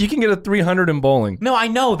 What? You can get a 300 in bowling. No, I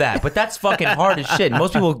know that, but that's fucking hard as shit.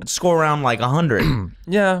 Most people score around like 100.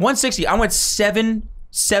 Yeah. 160. I went seven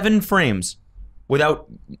frames without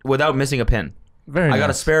missing a pin. Very nice. I got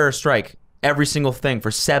a spare or a strike every single thing for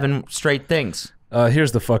 7 straight things.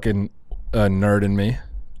 Here's the fucking nerd in me.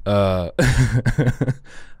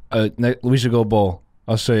 We should go bowl.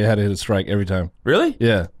 I'll show you how to hit a strike every time. Really?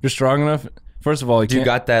 Yeah. You're strong enough. First of all, You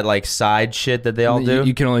got that like side shit that they all do?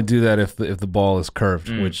 You can only do that if the ball is curved,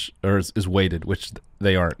 which or is weighted, which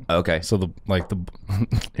they aren't. Okay. So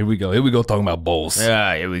here we go talking about bowls.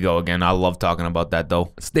 Yeah, here we go again. I love talking about that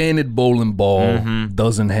though. Standard bowling ball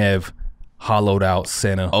doesn't have hollowed out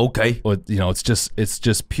center. Okay. Or it's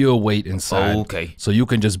just pure weight inside. Okay. So you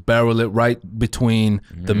can just barrel it right between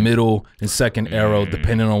the middle and second arrow,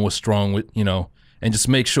 depending on what's strong with and just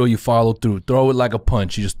make sure you follow through. Throw it like a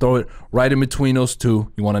punch. You just throw it right in between those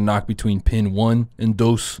two. You want to knock between pin 1 and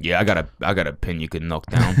 2. Yeah, I got a pin you can knock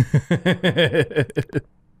down.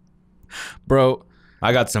 Bro,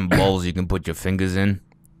 I got some balls you can put your fingers in.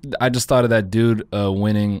 I just thought of that dude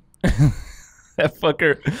winning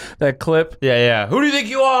that clip. Yeah. Who do you think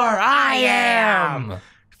you are? I am.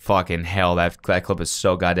 Fucking hell, that clip is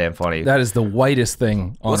so goddamn funny. That is the whitest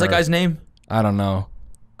thing on What's that earth. guy's name? I don't know.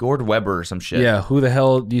 Gord Weber or some shit. Yeah, who the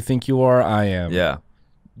hell do you think you are? I am. Yeah.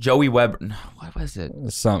 Joey Weber. No, what was it?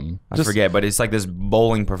 Something. I forget, but it's like this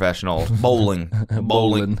bowling professional. Bowling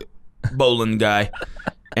guy.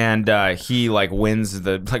 And he like wins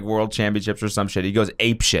the like world championships or some shit. He goes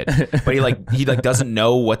ape shit, but he doesn't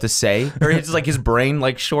know what to say, or it's just like his brain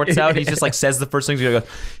like shorts out. He just like says the first things.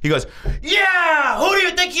 He goes, yeah. Who do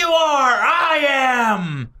you think you are? I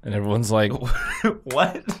am. And everyone's like,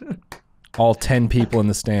 what? all 10 people in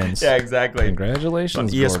the stands. Yeah, exactly.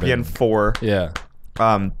 Congratulations, ESPN Gordon. 4. Yeah.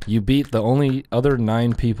 You beat the only other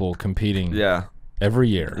 9 people competing. Yeah. Every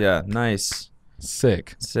year. Yeah. Nice.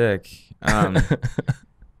 Sick. And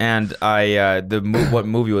what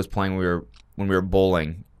movie was playing when we were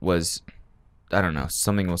bowling was, I don't know,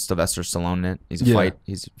 something with Sylvester Stallone in it. He's a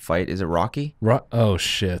fight. Is it Rocky? Oh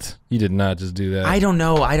shit! You did not just do that. I don't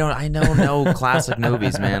know. I don't know classic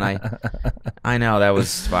movies, man. I know that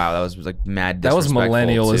was like mad. That was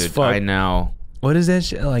millennial as fuck. I know. What is that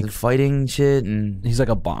shit like? Fighting shit, and he's like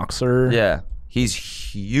a boxer. Yeah, he's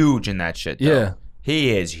huge in that shit. Though. Yeah,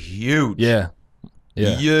 he is huge. Yeah.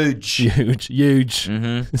 Huge.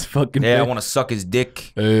 Mm-hmm. It's fucking. Yeah, big. I want to suck his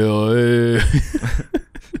dick. Hey.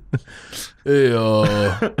 Hey,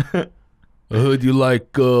 I heard you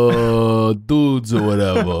like dudes or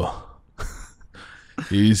whatever.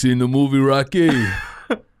 You seen the movie Rocky?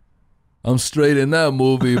 I'm straight in that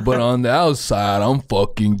movie, but on the outside, I'm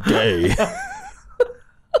fucking gay.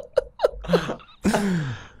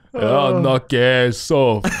 I'll knock your ass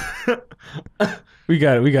off. We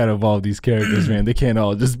got to evolve these characters, man. They can't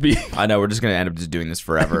all just be I know we're just gonna end up just doing this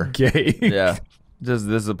forever. gay. Yeah. This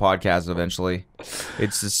is a podcast eventually.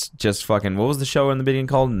 It's just fucking. What was the show in the beginning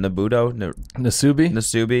called? Nabuto, Nasubi.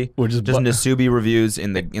 Nasubi. Or just Nasubi reviews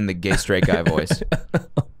in the gay straight guy voice.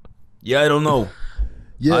 Yeah, I don't know.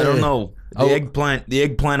 Yeah. I don't know. The eggplant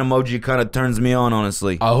emoji kind of turns me on,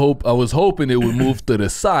 honestly. I was hoping it would move to the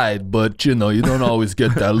side, but you don't always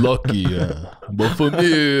get that lucky. But for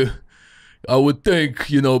me, I would think,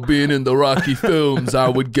 being in the Rocky films, I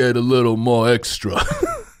would get a little more extra.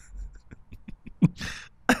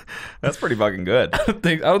 That's pretty fucking good. I don't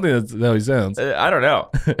think that's how he sounds. I don't know.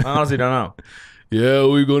 I honestly don't know. Yeah,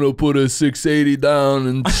 we're gonna put a 680 down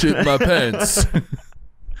and shit my pants.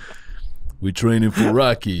 We training for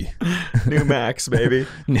Rocky. New Max, baby.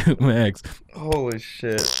 New Max. Holy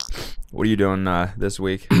shit. What are you doing this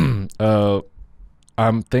week?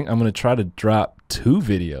 I'm gonna try to drop 2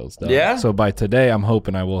 videos though. Yeah? So by today I'm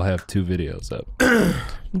hoping I will have 2 videos up.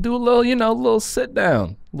 Do a little, little sit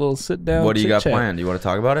down. What do you got planned? Do you want to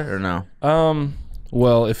talk about it or no?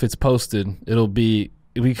 Well, if it's posted, it'll be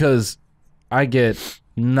because I get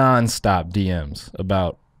nonstop DMs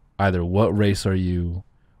about either what race are you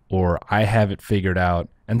or I have it figured out,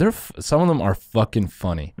 and some of them are fucking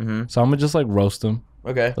funny. Mm-hmm. So I'm gonna just like roast them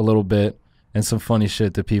Okay. a little bit and some funny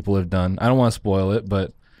shit that people have done. I don't want to spoil it,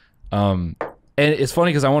 but and it's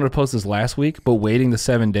funny because I wanted to post this last week, but waiting the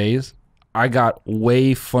 7 days, I got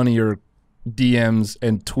way funnier DMs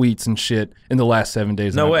and tweets and shit in the last 7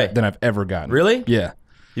 days than I've ever gotten. Really? Yeah.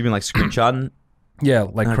 You've been like screenshotting? Yeah,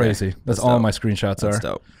 like Okay. crazy. That's all dope. my screenshots That's are.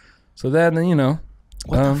 dope. So then,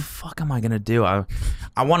 What the fuck am I gonna do? I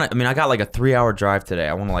got like a 3-hour drive today.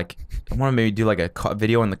 I want to maybe do like a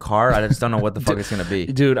video in the car. I just don't know what the fuck it's gonna be.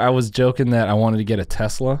 dude, I was joking that I wanted to get a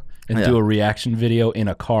Tesla and do a reaction video in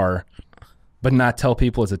a car, but not tell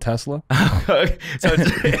people it's a Tesla. So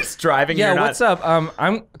it's driving. Yeah, you're not... what's up? I'm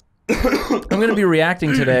gonna be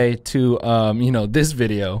reacting today to this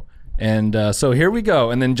video. And so here we go,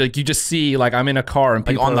 and then like you just see like I'm in a car and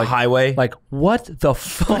people on are the like, highway. like what the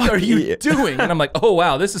fuck are you doing? And I'm like, oh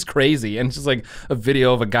wow, this is crazy. And it's just like a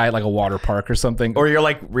video of a guy at like a water park or something. Or you're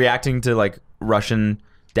like reacting to like Russian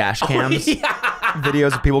dash cams,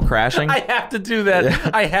 videos of people crashing. I have to do that. Yeah.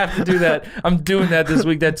 I have to do that. I'm doing that this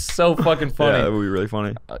week. That's so fucking funny. Yeah, that would be really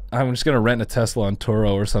funny. I'm just gonna rent a Tesla on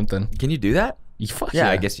Turo or something. Can you do that? Fuck Yeah,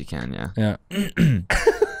 I guess you can. Yeah. Yeah.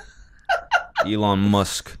 Elon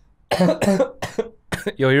Musk.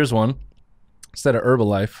 Yo, here's one. Instead of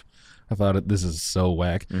Herbalife, I thought this is so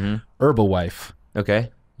whack. Herbalife. Okay.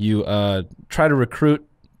 You try to recruit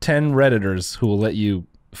 10 Redditors who will let you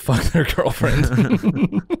fuck their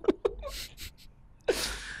girlfriend.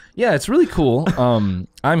 Yeah, it's really cool.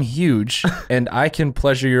 I'm huge and I can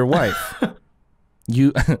pleasure your wife.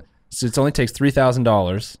 So it only takes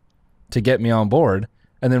 $3,000 to get me on board,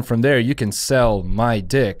 and then from there you can sell my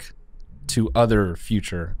dick to other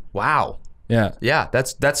future. Wow. Yeah. Yeah,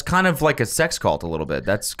 that's kind of like a sex cult a little bit.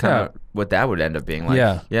 That's kind of what that would end up being like.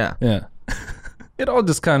 Yeah. Yeah. Yeah. It all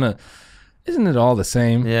just kind of, isn't it all the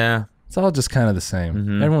same? Yeah. It's all just kind of the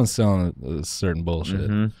same. Everyone's selling a certain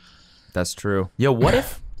bullshit. That's true. Yo, what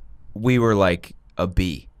if we were like a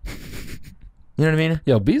bee? You know what I mean?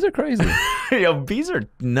 Yo, bees are crazy. Yo, bees are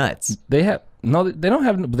nuts. They don't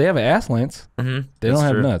have ass lance. They don't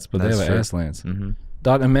have nuts, but they have an ass lance.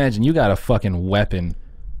 Dog, imagine you got a fucking weapon.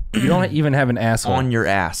 You don't even have an asshole. On your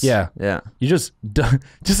ass. Yeah. Yeah. You just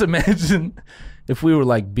imagine if we were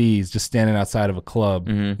like bees just standing outside of a club,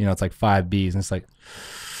 it's like 5 bees and it's like,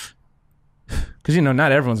 because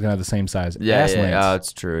not everyone's gonna have the same size ass lance. Oh,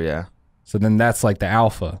 it's true. Yeah. So then that's like the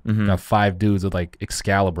alpha. You got 5 dudes with like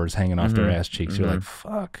Excaliburs hanging off their ass cheeks. You're like,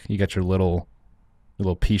 fuck. You got your little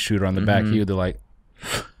pea shooter on the back of you. They're like,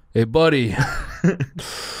 hey buddy,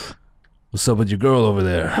 what's up with your girl over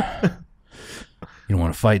there? You don't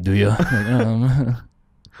want to fight, do you? Like,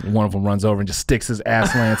 one of them runs over and just sticks his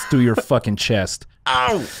ass lance through your fucking chest.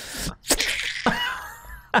 Ow!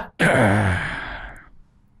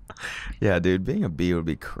 Yeah, dude, being a bee would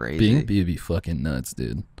be crazy. Being a bee would be fucking nuts,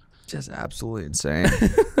 dude. Just absolutely insane.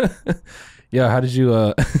 Yeah, how did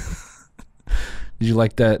you did you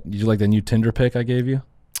like that? Did you like the new Tinder pic I gave you?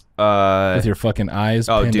 With your fucking eyes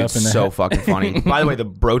pinned dude, up in the so head? fucking funny. By the way, the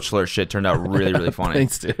Brochler shit turned out really, really funny.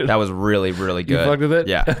 Thanks, dude. That was really, really good. You fucked with it?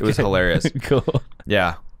 Yeah, it was hilarious. Cool.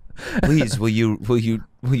 Yeah. Please, will you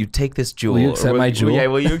take this jewel? Will you accept my jewel? Yeah,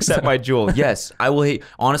 will you accept my jewel? Yes, I will.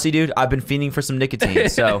 Honestly, dude, I've been fiending for some nicotine,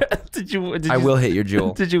 so I will hit your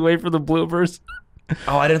jewel. Did you wait for the bloopers?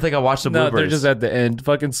 Oh, I didn't think I watched the bloopers. No, they're just at the end.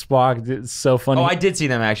 Fucking Spock, it's so funny. Oh, I did see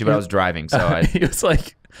them actually, but I was driving, so I. He's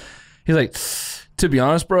like, To be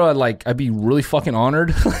honest, bro, I'd be really fucking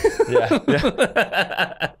honored. Yeah.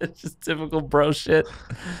 It's just typical bro shit.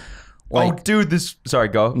 Oh, dude, this. Sorry,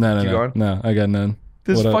 go. No, Keep going. no, I got none.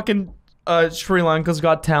 This What up? fucking Sri Lanka's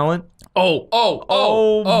Got Talent.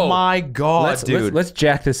 Oh, my god, dude. Let's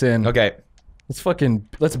jack this in. Okay. Let's fuck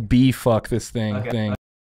this thing.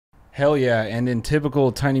 Hell yeah! And in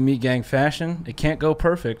typical Tiny Meat Gang fashion, it can't go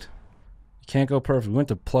perfect. It can't go perfect. We went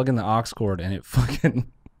to plug in the aux cord, and it fucking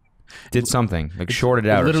Did something like shorted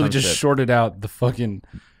out. it literally or some just shit. shorted out the fucking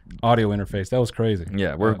audio interface. That was crazy.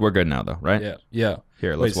 Yeah, we're good now though, right? Yeah.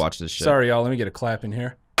 Here, let's watch this shit. Sorry, y'all. Let me get a clap in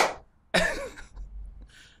here.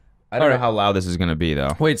 I don't know how loud this is gonna be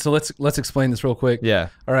though. Wait, so let's explain this real quick. Yeah,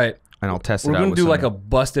 All right. and I'll test it We're out. gonna with do some- like a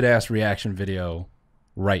busted ass reaction video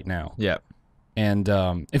right now. Yeah. And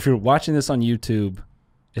if you're watching this on YouTube,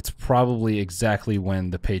 it's probably exactly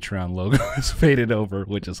when the Patreon logo is faded over,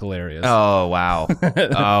 which is hilarious. Oh wow.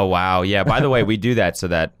 Oh wow. Yeah. By the way, we do that so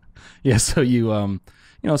that. Yeah, so you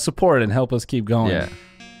support and help us keep going. Yeah.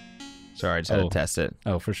 Sorry, I just had to test it.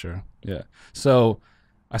 Oh, for sure. Yeah. So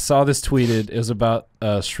I saw this tweeted. It was about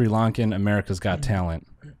Sri Lankan America's Got Talent,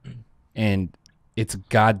 and it's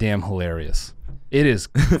goddamn hilarious. It is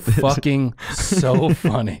fucking so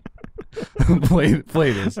funny.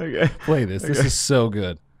 play this. Okay. Play this. This is so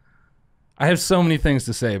good. I have so many things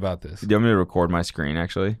to say about this. Do you want me to record my screen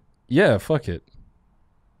actually? Yeah, fuck it.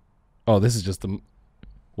 Oh, this is just the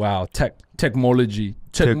wow. Technology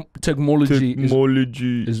is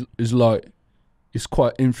like, it's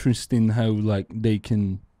quite interesting how like they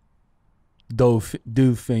can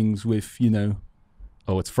do things with, you know.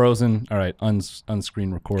 Oh, it's frozen. All right,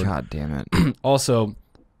 unscreen record. God damn it. Also,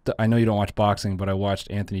 I know you don't watch boxing, but I watched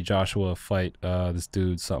Anthony Joshua fight this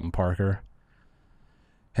dude, something Parker.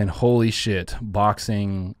 And holy shit,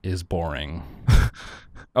 boxing is boring.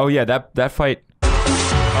 Oh yeah, that fight.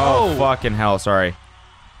 Oh fucking hell! Sorry.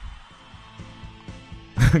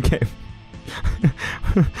 Okay.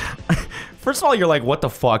 First of all, you're like, what the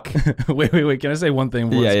fuck? wait. Can I say one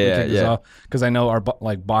thing? Yeah. Because I know our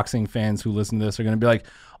boxing fans who listen to this are gonna be like,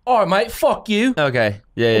 "All right, mate, fuck you." Okay.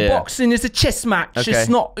 Yeah. Boxing is a chess match. Okay.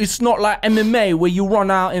 It's not like MMA where you run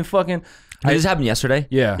out and fucking. Did this happen yesterday?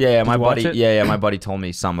 Yeah. Yeah. Did My you watch buddy. it? Yeah. My buddy told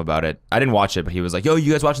me some about it. I didn't watch it, but he was like, "Yo,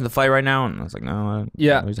 you guys watching the fight right now?" And I was like, "No."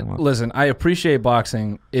 Yeah, what are you talking about?" listen, I appreciate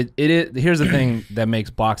boxing. It is. Here's the thing that makes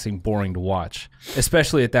boxing boring to watch,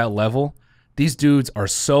 especially at that level. These dudes are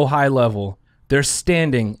so high level. They're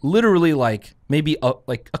standing literally like maybe a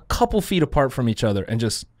couple feet apart from each other and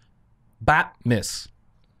just bat miss,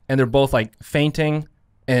 and they're both like feinting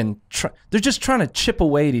and they're just trying to chip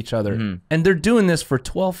away at each other, and they're doing this for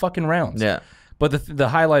 12 fucking rounds. Yeah. But the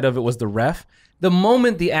highlight of it was the ref. The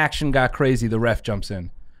moment the action got crazy, the ref jumps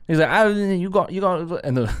in. He's like, you got,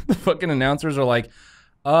 and the fucking announcers are like,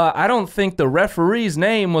 I don't think the referee's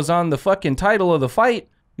name was on the fucking title of the fight.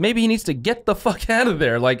 Maybe he needs to get the fuck out of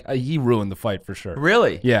there. Like, he ruined the fight for sure.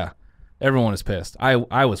 Really? Yeah. Everyone is pissed. I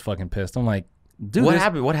was fucking pissed. I'm like, dude. What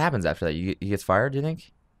happened? What happens after that? He gets fired? Do you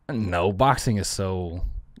think? No, boxing is so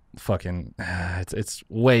fucking. It's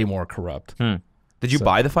way more corrupt. Did you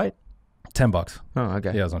buy the fight? $10. Oh,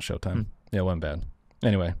 okay. Yeah, it was on Showtime. Yeah, it wasn't bad.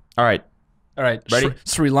 Anyway. All right. Ready?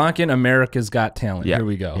 Sri Lankan America's Got Talent. Yeah. Here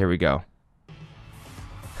we go. Here we go.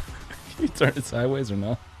 You turn it sideways or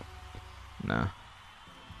no? No.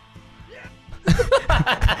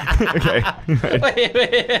 Okay.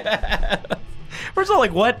 Wait. First of all,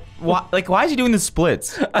 like what? Why? Like why is he doing the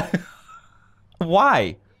splits?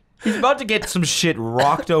 Why? He's about to get some shit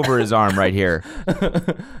rocked over his arm right here.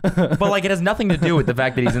 But like it has nothing to do with the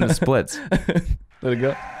fact that he's in the splits. Let it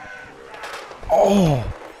go. Oh,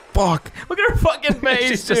 fuck. Look at her fucking face.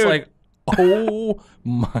 She's just like, oh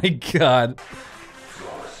my God.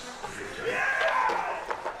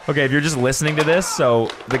 Okay, if you're just listening to this, so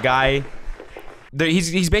the guy,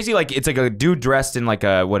 he's basically like, it's like a dude dressed in like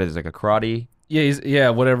a, what is it, like a karate? Yeah,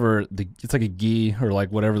 whatever. It's like a gi or like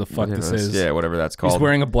whatever the fuck this is. Yeah, whatever that's called. He's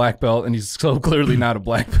wearing a black belt and he's so clearly not a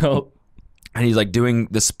black belt. And he's like doing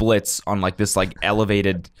the splits on like this like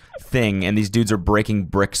elevated thing, and these dudes are breaking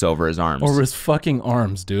bricks over his arms. Over his fucking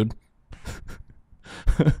arms, dude.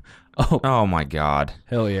 Oh my God.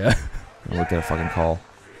 Hell yeah. Look at a fucking call.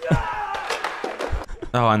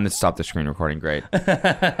 Oh, and then stop the screen recording. Great.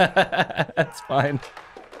 That's fine.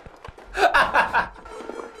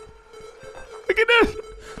 Look at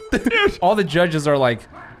this. Dude. All the judges are like,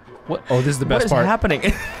 what? Oh, this is the best part. What is happening?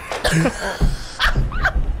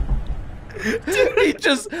 Dude, he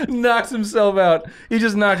just knocks himself out. He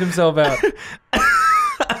just knocked himself out.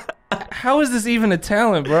 How is this even a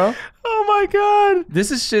talent, bro? Oh my god.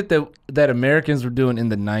 This is shit that Americans were doing in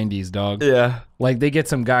the 90s, dog. Yeah. Like, they get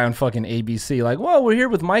some guy on fucking ABC, like, well, we're here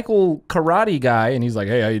with Michael Karate Guy, and he's like,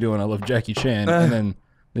 hey, how you doing? I love Jackie Chan. And then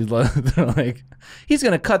they're like, he's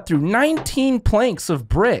going to cut through 19 planks of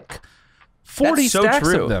brick. 40 That's so stacks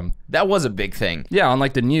true. of them. That was a big thing. Yeah, on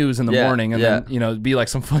like the news in the morning, and yeah. then, you know, it'd be like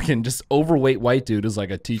some fucking just overweight white dude is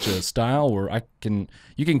like, I teach a style where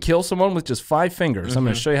you can kill someone with just 5 fingers. I'm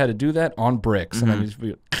going to show you how to do that on bricks. And then he's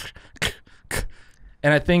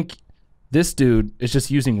and I think this dude is just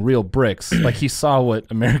using real bricks. Like, he saw what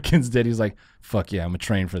Americans did. He's like, fuck yeah, I'm going to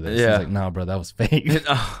train for this. Yeah. He's like, nah, bro, that was fake.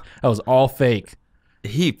 That was all fake.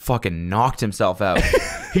 He fucking knocked himself out.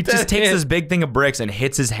 He just takes this big thing of bricks and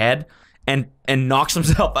hits his head and knocks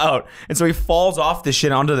himself out. And so he falls off this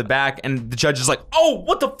shit onto the back, and the judge is like, oh,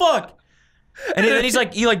 what the fuck? And then his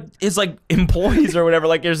employees or whatever,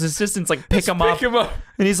 like his assistants, like pick him up.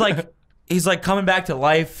 And he's like coming back to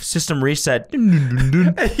life, system reset.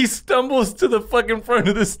 And he stumbles to the fucking front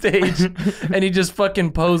of the stage, and he just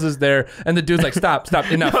fucking poses there. And the dude's like, "Stop,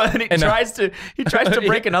 enough." And he tries to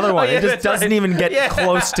break another one. He just doesn't even get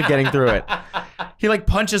close to getting through it. He like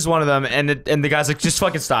punches one of them, and the guy's like, "Just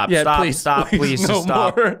fucking stop, please, no just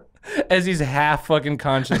stop." more. As he's half fucking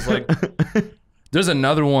conscious, like. There's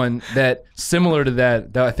another one that similar to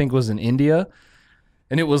that I think was in India,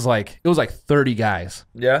 and it was like 30 guys.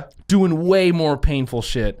 Yeah. Doing way more painful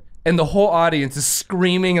shit. And the whole audience is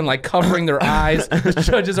screaming and like covering their eyes. The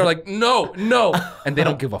judges are like, no. And they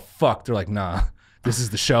don't give a fuck. They're like, nah, this is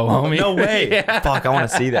the show, homie. No way. Yeah. Fuck, I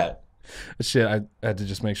want to see that. Shit, I had to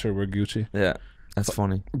just make sure we're Gucci. Yeah, that's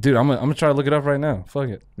funny. Dude, I'm gonna try to look it up right now. Fuck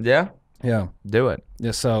it. Yeah? Yeah. Do it.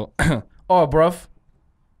 Yeah, so, oh, bruv,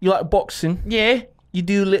 you like boxing? Yeah. You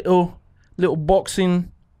do little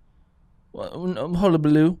boxing,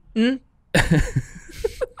 hullabaloo.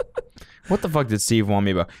 What the fuck did Steve want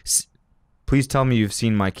me about? Please tell me you've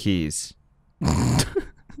seen my keys.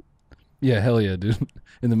 Yeah, hell yeah, dude.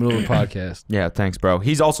 In the middle of the podcast. Yeah, thanks, bro.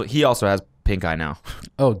 He also has pink eye now.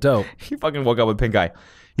 Oh, dope. He fucking woke up with pink eye.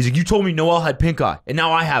 He's like, you told me Noel had pink eye, and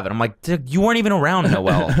now I have it. I'm like, you weren't even around,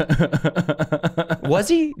 Noel. Was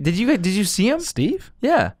he? Did you see him? Steve?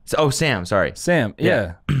 Yeah. Sam. Sorry. Sam.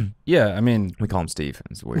 Yeah. Yeah. I mean, we call him Steve.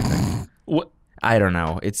 It's a weird thing. What? I don't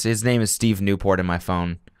know. His name is Steve Newport in my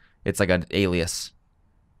phone. It's like an alias.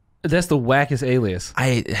 That's the wackest alias.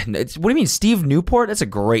 What do you mean, Steve Newport? That's a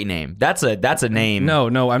great name. That's a name.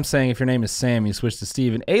 No. I'm saying if your name is Sam, you switch to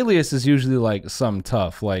Steve. An alias is usually like something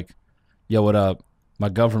tough, like, yo, what up? My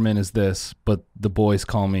government is this, but the boys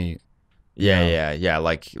call me. Yeah.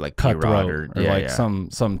 Like cutthroat or like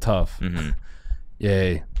something tough. Mm-hmm.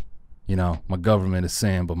 Yeah, you know, my government is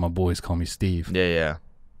Sam, but my boys call me Steve. Yeah.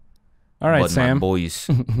 All right, but Sam.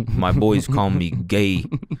 My boys call me gay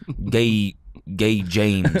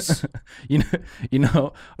James. you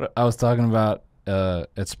know, I was talking about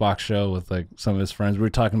at Spock's show with like some of his friends. We were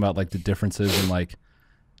talking about like the differences in like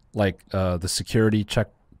the security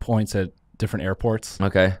checkpoints at different airports.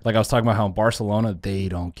 Okay. Like I was talking about how in Barcelona they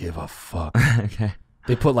don't give a fuck. Okay.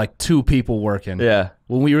 They put like 2 people working. Yeah.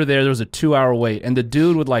 When we were there was a 2-hour wait, and the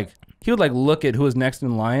dude would look at who was next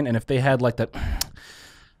in line, and if they had like that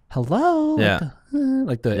hello,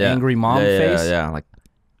 like the angry mom face. Yeah. Like,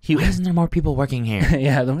 why isn't there more people working here?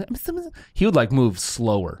 Yeah. He would like move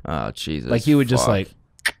slower. Oh Jesus. Like he would just like,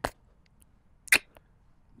 do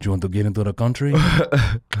you want to get into the country?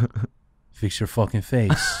 Fix your fucking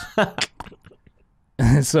face.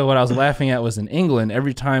 So what I was laughing at was in England,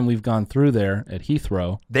 every time we've gone through there at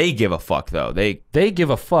Heathrow. They give a fuck, though. They give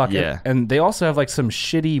a fuck. Yeah. And they also have like some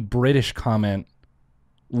shitty British comment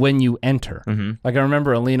when you enter. Mm-hmm. Like I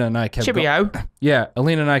remember Alina and I kept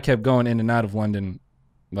Alina and I kept going in and out of London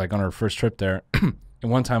like on our first trip there. And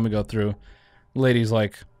one time we go through, the lady's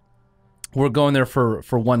like, we're going there for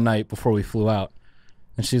one night before we flew out.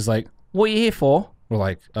 And she's like, what are you here for? We're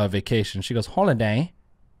like, vacation. She goes, holiday?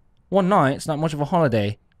 1 night, it's not much of a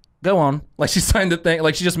holiday. Go on. Like she signed the thing.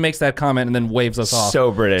 Like she just makes that comment and then waves us off.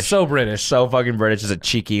 So British. So British. So fucking British. Just a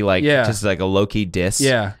cheeky, like, just like a low-key diss.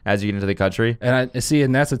 Yeah. As you get into the country. And I see,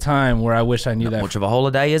 and that's a time where I wish I knew not that. much of a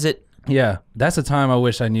holiday, is it? Yeah. That's a time I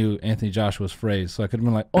wish I knew Anthony Joshua's phrase. So I could have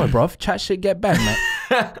been like, oi, bruv, chat shit, get bang,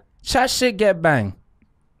 mate. Chat shit, get bang.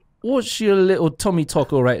 What's your little tummy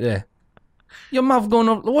taco right there? Your mouth going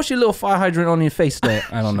up. What's your little fire hydrant on your face there?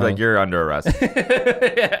 I don't know. Like, you're under arrest.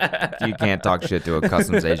 You can't talk shit to a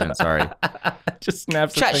customs agent. Sorry. Just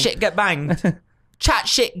snaps. Chat shit, get banged. Chat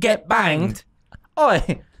shit, get banged.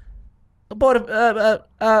 Oi.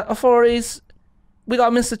 Authorities. We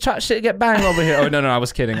got Mr. Chat Shit Get Bang over here. Oh, no, I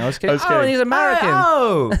was kidding. Oh, he's American.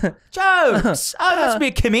 Oh, jokes. Oh, you must be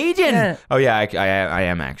a comedian. Yeah. Oh, yeah, I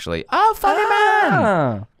am actually. Oh, funny man.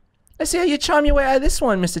 Ah. Let's see how you charm your way out of this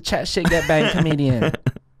one, Mr. Chat Shit Get Bang comedian.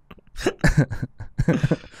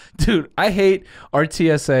 Dude, I hate our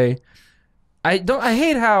TSA. I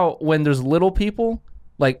hate how when there's little people,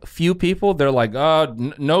 like few people, they're like,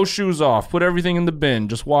 no shoes off, put everything in the bin,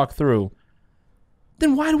 just walk through.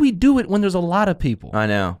 Then why do we do it when there's a lot of people? I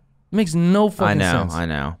know. It makes no fucking sense. I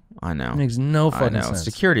know. It makes no fucking sense.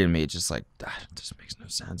 Security to me, it's just like, it just makes no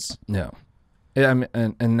sense. No. Yeah, I mean,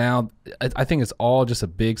 and now I think it's all just a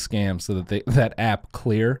big scam so that that app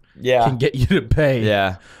Clear can get you to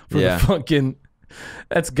pay for the fucking.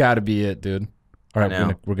 That's got to be it, dude. All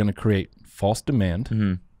right, we're gonna create false demand.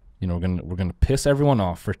 Mm-hmm. You know, we're gonna piss everyone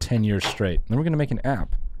off for 10 years straight. And then we're gonna make an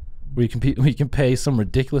app where you can pay some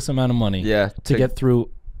ridiculous amount of money to get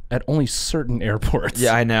through at only certain airports.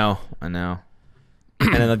 Yeah, I know. And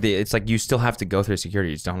then it's like you still have to go through security.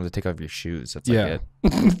 You just don't have to take off your shoes. That's like it.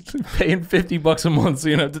 Paying $50 a month so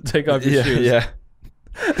you don't have to take off your shoes. Yeah.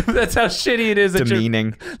 That's how shitty it is.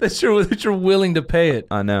 Demeaning. That you're willing to pay it.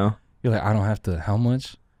 I know. You're like, I don't have to. How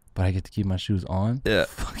much? But I get to keep my shoes on. Yeah.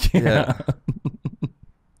 Fuck yeah.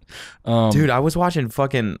 Dude, I was watching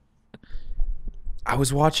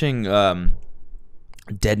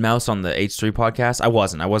Dead Mouse on the H3 podcast. I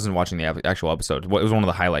wasn't watching the actual episode. It was one of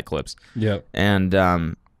the highlight clips. Yeah.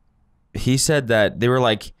 And he said that they were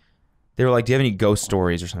like, do you have any ghost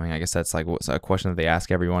stories or something? I guess that's like a question that they ask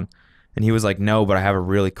everyone. And he was like, no, but I have a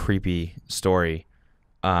really creepy story.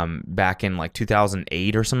 Back in like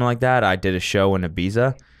 2008 or something like that, I did a show in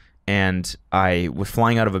Ibiza, and I was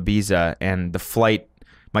flying out of Ibiza, and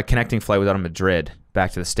my connecting flight was out of Madrid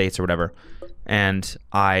back to the States or whatever. And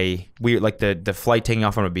the flight taking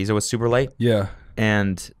off from Ibiza was super late. Yeah.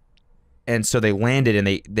 And so they landed,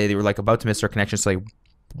 and they were like about to miss their connection, so they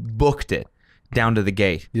booked it down to the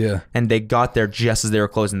gate. Yeah. And they got there just as they were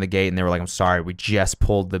closing the gate, and they were like, I'm sorry, we just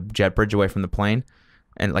pulled the jet bridge away from the plane.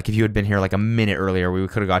 And like if you had been here like a minute earlier, we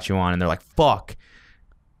could have got you on. And they're like, fuck.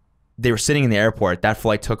 They were sitting in the airport. That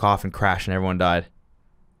flight took off and crashed, and everyone died.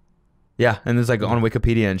 Yeah, and it's like on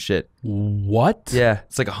Wikipedia and shit. What? Yeah,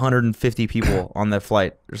 it's like 150 people on that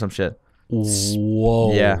flight or some shit.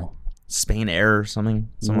 Whoa. Yeah. Spain Air or something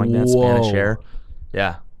like that. Spanish Air.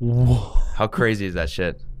 Yeah. Whoa. How crazy is that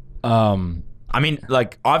shit? I mean,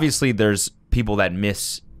 like obviously there's people that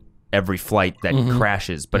miss every flight that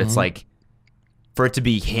crashes, but it's like for it to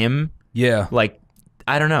be him. Yeah. Like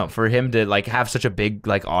I don't know, for him to like have such a big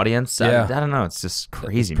like audience. I don't know. It's just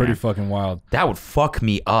crazy, pretty man. fucking wild. That would fuck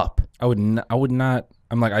me up. I would not.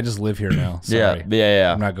 I'm like, I just live here now. Sorry.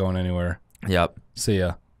 Yeah. I'm not going anywhere. Yep. See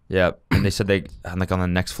ya. Yep. And they said like on the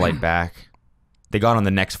next flight back, they got on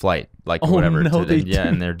the next flight, like Oh, whatever. no, they yeah, didn't.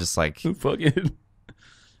 and they're just like Fucking.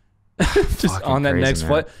 Just on that crazy, next man.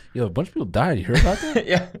 flight. Yo, a bunch of people died. You heard about that?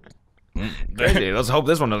 yeah. Crazy. Let's hope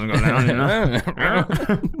this one doesn't go down. You know.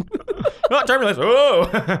 Oh, turbulence.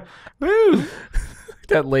 Oh. Woo.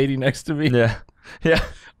 That lady next to me. Yeah. Yeah.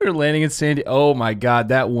 We were landing in Sandy. Oh my god,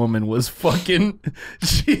 that woman was fucking.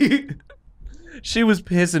 She was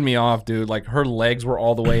pissing me off, dude. Like her legs were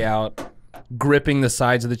all the way out, gripping the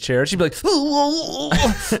sides of the chair. She'd be like,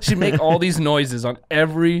 she'd make all these noises on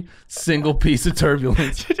every single piece of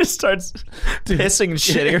turbulence. She just starts pissing and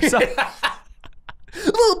shitting herself.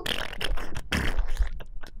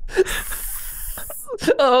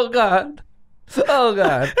 Oh god. Oh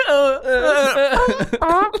god.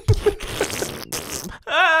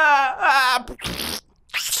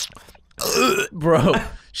 Bro,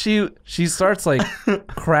 she starts like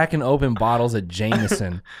cracking open bottles of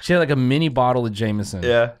Jameson. She had like a mini bottle of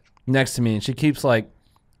Jameson next to me, and she keeps like,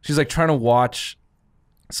 she's like trying to watch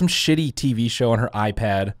some shitty TV show on her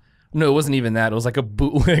iPad. No, it wasn't even that. It was like a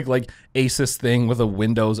bootleg like Asus thing with a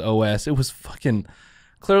Windows OS. It was fucking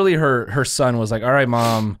clearly her son was like, all right,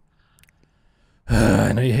 mom,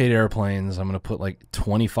 I know you hate airplanes. I'm going to put like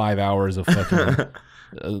 25 hours of fucking,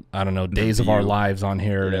 I don't know, days of our lives on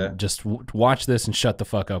here and just watch this and shut the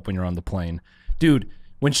fuck up when you're on the plane. Dude,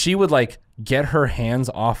 when she would like get her hands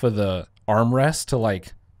off of the armrest to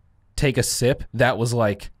like take a sip, that was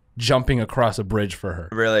like jumping across a bridge for her.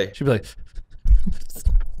 Really? She'd be like,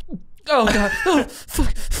 oh god, oh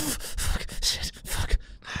fuck, shit, fuck.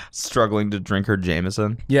 Struggling to drink her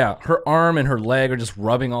Jameson. Yeah, her arm and her leg are just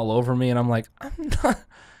rubbing all over me, and I'm like, I'm not.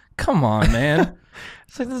 Come on, man.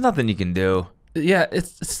 It's like there's nothing you can do. Yeah,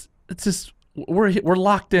 it's just we're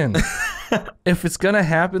locked in. If it's gonna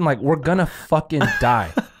happen, like we're gonna fucking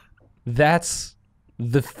die. That's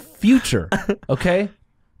the future. Okay,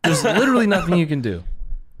 there's literally nothing you can do.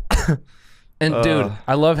 And dude,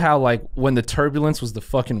 I love how like when the turbulence was the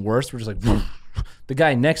fucking worst, we're just like, the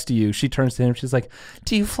guy next to you, she turns to him, she's like,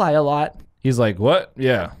 "Do you fly a lot?" He's like, "What?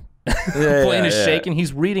 Yeah." Plane is shaking.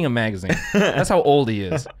 He's reading a magazine. That's how old he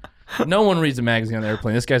is. No one reads a magazine on the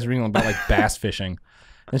airplane. This guy's reading about like bass fishing.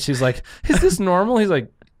 And she's like, "Is this normal?" He's like,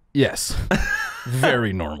 "Yes,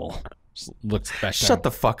 very normal." Just looks back down. Shut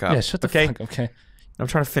the fuck up. Yeah, shut the fuck up. Okay. I'm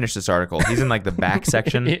trying to finish this article. He's in like the back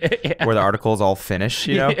section where the article is all finished,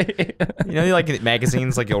 you know? You know, like in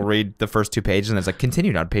magazines, like you'll read the first 2 pages and it's like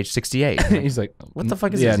continued on page 68. He's like, what the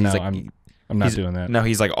fuck is yeah, this? No, He's like, I'm not doing that. No,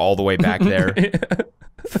 he's like all the way back there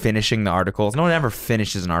finishing the articles. No one ever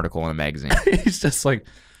finishes an article in a magazine. He's just like,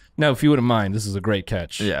 "No, if you wouldn't mind, this is a great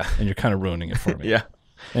catch." Yeah. And you're kind of ruining it for me. Yeah.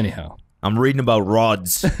 Anyhow. I'm reading about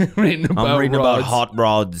rods. I'm reading about hot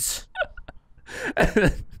rods.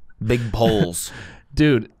 Big poles.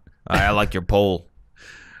 Dude. I like your pole.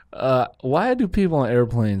 Why do people on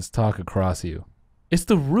airplanes talk across you? It's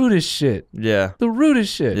the rudest shit. Yeah. The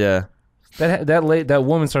rudest shit. Yeah. That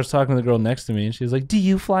woman starts talking to the girl next to me, and she's like, "Do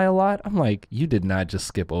you fly a lot?" I'm like, "You did not just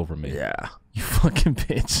skip over me. Yeah. You fucking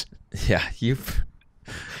bitch." Yeah. You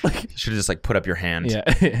should have just like put up your hand.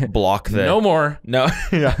 Yeah. Block the. No more. No.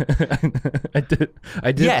 Yeah. I did.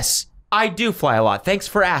 Yes, I do fly a lot. Thanks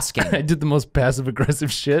for asking. I did the most passive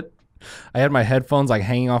aggressive shit. I had my headphones like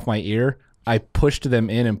hanging off my ear. I pushed them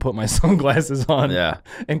in and put my sunglasses on. Yeah.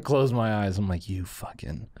 And closed my eyes. I'm like, "You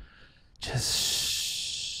fucking just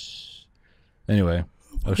shh." Anyway.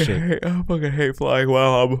 Oh shit. I fucking hate flying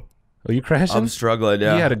while Oh, you crashing? I'm struggling.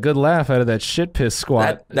 Yeah. You had a good laugh out of that shit piss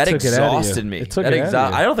squat. That It took it out of you. exhausted me. It took it out of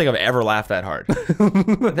you. I don't think I've ever laughed that hard.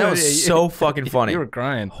 That was so fucking funny. You were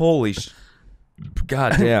crying. Holy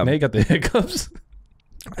God damn. Now you got the hiccups.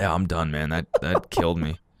 Yeah, I'm done, man. That killed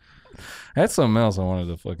me. I had something else I wanted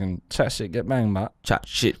to fucking chat shit, get banged, mate. Chat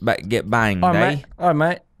shit back, get banged, All eh? right, mate. All right,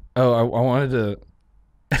 mate. Oh, I wanted to.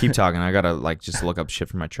 Keep talking. I gotta like just look up shit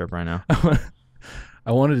for my trip right now.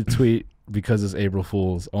 I wanted to tweet because it's April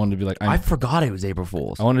Fool's. I wanted to be like, I forgot it was April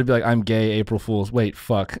Fool's. I wanted to be like, "I'm gay, April Fool's." Wait,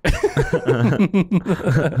 fuck.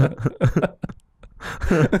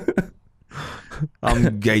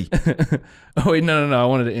 I'm gay. Oh wait, no. I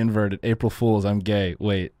wanted to invert it. April Fool's. I'm gay.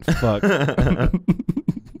 Wait, fuck.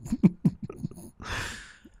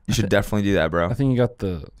 You should definitely do that, bro. I think you got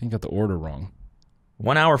the order wrong.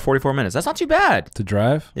 1 hour, 44 minutes. That's not too bad. To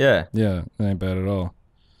drive? Yeah. Yeah, that ain't bad at all.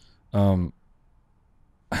 I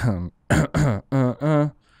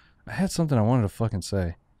had something I wanted to fucking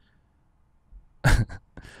say.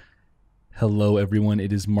 Hello, everyone.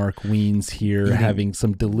 It is Mark Weens here, having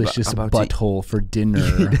some delicious butthole for dinner.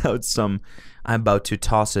 I'm about to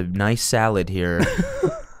toss a nice salad here.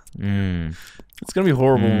 It's gonna be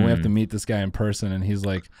horrible when we have to meet this guy in person, and he's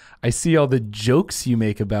like, "I see all the jokes you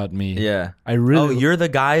make about me." Yeah. I really. Oh, you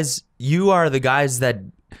are the guys that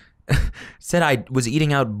said I was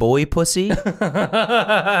eating out boy pussy. No,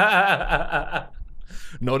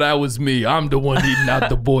 that was me. I'm the one eating out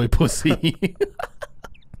the boy pussy.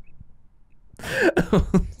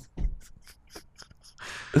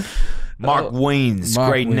 Mark Weens,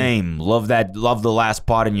 great name. Love the last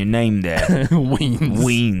part in your name there.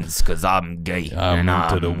 Weens, because I'm gay. I'm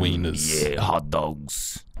into the wieners. Yeah, hot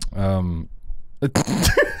dogs.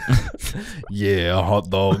 Yeah,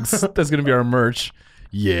 hot dogs. That's gonna be our merch.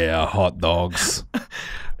 Yeah, hot dogs.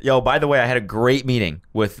 Yo, by the way, I had a great meeting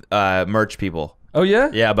with merch people. Oh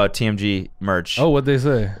yeah? Yeah, about TMG merch. Oh, what'd they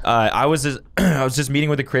say? I was just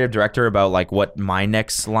meeting with the creative director about like what my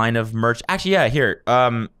next line of merch. Actually, yeah, here.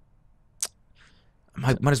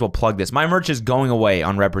 Might as well plug this. My merch is going away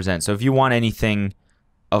on Represent. So if you want anything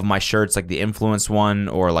of my shirts, like the Influence one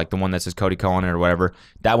or like the one that says Cody Cohen or whatever,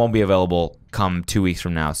 that won't be available come 2 weeks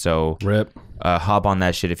from now. So Rip. Hop on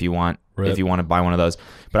that shit if you want. Rip. If you want to buy one of those.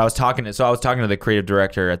 But I was talking to the creative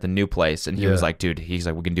director at the new place, and he was like, dude, he's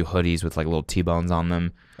like, we can do hoodies with like little T-bones on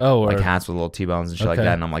them. Oh, like hats with little T-bones and shit like Okay.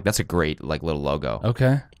 that. And I'm like, that's a great like little logo.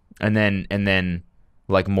 Okay. And then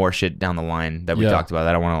like more shit down the line that we talked about.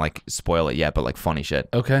 I don't want to like spoil it yet, but like funny shit.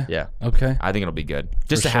 Okay. Yeah. Okay. I think it'll be good.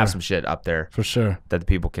 Just to have some shit up there For sure. that the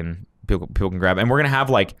people can grab. And we're gonna have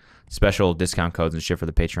like special discount codes and shit for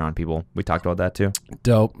the Patreon people. We talked about that too.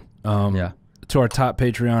 Dope. Yeah. To our top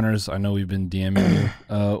Patreoners, I know we've been DMing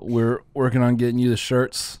you. We're working on getting you the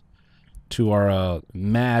shirts to our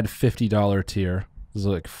mad $50 tier. There's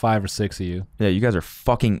like 5 or 6 of you. Yeah, you guys are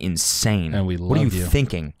fucking insane. And we What are love you you.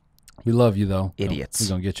 thinking? We love you though. Idiots. We're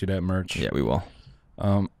gonna get you that merch. Yeah, we will.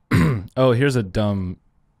 Oh, here's a dumb.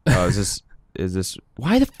 Oh, is this?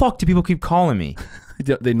 Why the fuck do people keep calling me?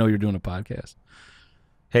 They know you're doing a podcast.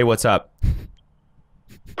 Hey, what's up?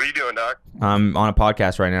 What are you doing, Doc? I'm on a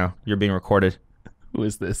podcast right now. You're being recorded. Who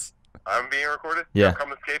is this? I'm being recorded? Yeah. Come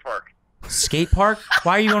to the skate park. Skate park?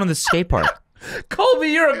 Why are you going to the skate park? Colby,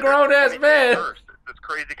 you're a Dude, grown ass there's a 20K man. purse. It's this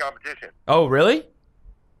crazy competition. Oh, really?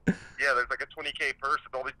 Yeah, there's like a 20K purse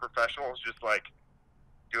with all these professionals just like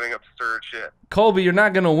doing absurd shit. Colby, you're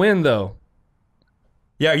not gonna win though.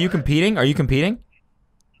 Yeah, are you competing? Are you competing?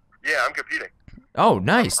 Yeah, I'm competing. Oh,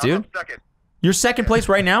 nice, I'm dude. up second. You're second place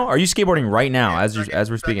right now? Are you skateboarding right now Yeah, as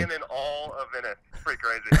we're speaking? Second in all of Venice. It's pretty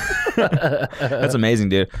crazy. That's amazing,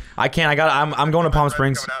 dude. I'm going to Palm My friend's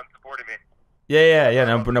Springs. coming out and supporting me. Yeah,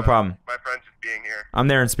 no problem. My friend's just being here. I'm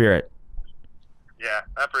there in spirit. Yeah,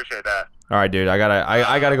 I appreciate that. All right, dude. I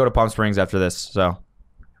gotta go to Palm Springs after this. So, All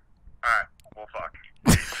right, well, fuck.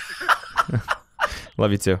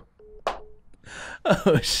 love you too.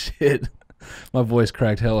 Oh shit. My voice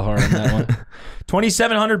cracked hella hard on that one.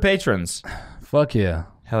 2,700 patrons. Fuck yeah.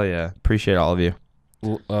 Hell yeah. Appreciate all of you.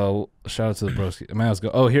 Shout out to the broski. I might as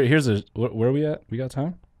well go. Oh, here's a. Where are we at? We got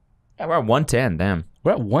time? Yeah, we're at 110. Damn.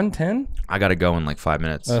 We're at 110. I gotta go in like 5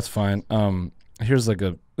 minutes. That's fine. Here's like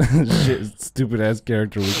a stupid ass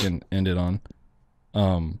character we can end it on.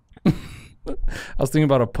 I was thinking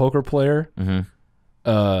about a poker player,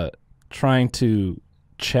 trying to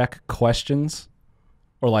check questions,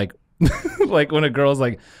 or like, like when a girl's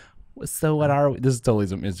like, "So what are we?" This is totally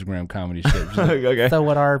some Instagram comedy shit. She's like, Okay. So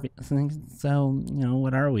what are we? So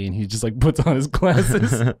what are we? And he just like puts on his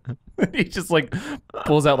glasses. He just like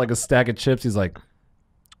pulls out like a stack of chips. He's like,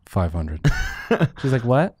 500. She's like,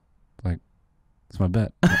 what? Like, it's my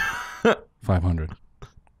bet. 500.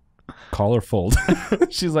 Call or fold.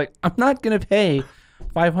 She's like, I'm not gonna pay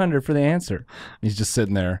 500 for the answer. He's just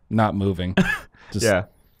sitting there, not moving. Just Yeah.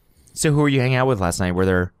 So who were you hanging out with last night? Were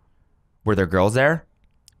there girls there?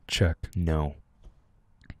 check. No.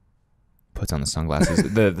 Puts on the sunglasses,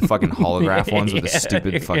 the fucking holograph ones with the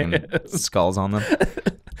stupid fucking skulls on them.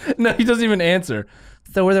 No, he doesn't even answer.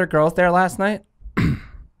 So were there girls there last night?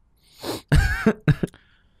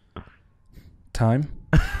 Time?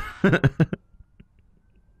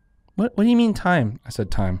 What do you mean time? I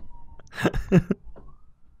said time.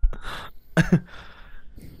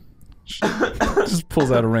 Just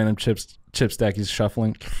pulls out a random chip stack. He's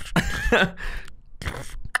shuffling.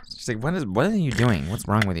 She's like, what are you doing? What's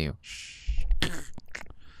wrong with you?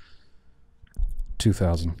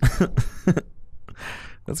 2,000.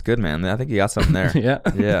 That's good, man. I think you got something there. Yeah.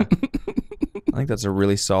 Yeah. I think that's a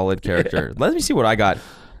really solid character. Yeah. Let me see what I got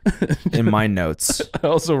in my notes. I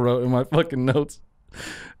also wrote in my fucking notes,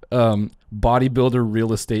 bodybuilder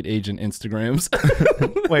real estate agent Instagrams.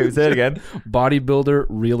 Wait, say it again. Bodybuilder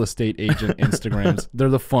real estate agent Instagrams. They're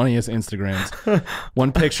the funniest Instagrams.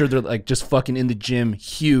 One picture, they're like just fucking in the gym,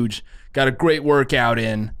 huge, got a great workout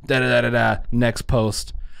in, da-da-da-da-da. Next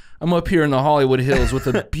post, I'm up here in the Hollywood Hills with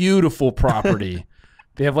a beautiful property.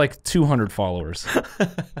 They have like 200 followers.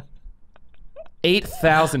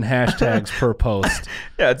 8,000 hashtags per post.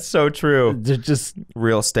 Yeah, it's so true. They're just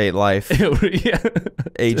real estate life. Yeah.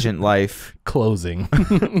 Agent life. Closing.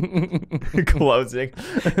 Closing.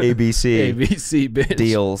 ABC. ABC, bitch.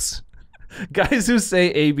 Deals. Guys who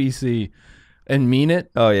say ABC and mean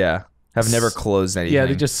it. Oh, yeah. Have never closed anything. Yeah,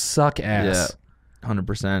 they just suck ass. Yeah,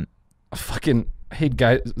 100%. Fucking hate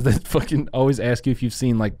guys that fucking always ask you if you've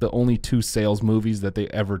seen like the only 2 sales movies that they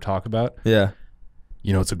ever talk about. Yeah.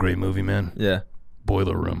 You know, it's a great movie, man. Yeah.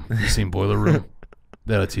 Boiler Room. You seen Boiler Room?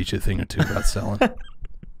 That'll teach you a thing or two about selling.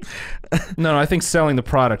 No, I think selling the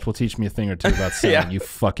product will teach me a thing or two about selling, Yeah. you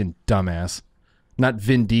fucking dumbass. Not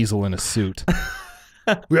Vin Diesel in a suit.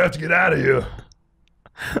 We have to get out of here.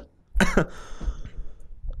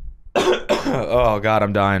 Oh, God,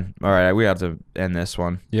 I'm dying. All right, we have to end this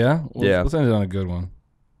one. Yeah? Yeah. Let's end it on a good one.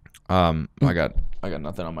 I got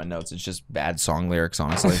nothing on my notes. It's just bad song lyrics,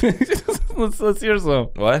 honestly. let's hear some.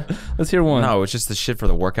 What? Let's hear one. No, it's just the shit for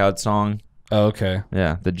the workout song. Oh, okay.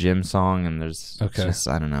 Yeah, the gym song, and there's Okay. just,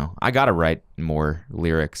 I don't know. I gotta write more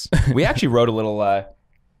lyrics. We actually wrote a little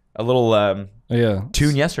Yeah.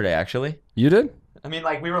 tune yesterday. Actually, You did? I mean,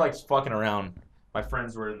 like we were like fucking around. My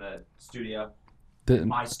friends were in the studio,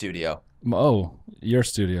 my studio. Oh, your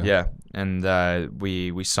studio. Yeah, and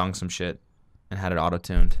we sung some shit and had it auto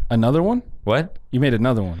tuned. Another one? What? You made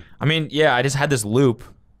another one. I mean, yeah, I just had this loop,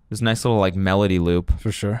 this nice little like melody loop,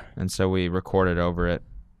 For sure. and so we recorded over it.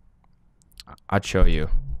 I'd show you.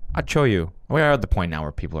 We are at the point now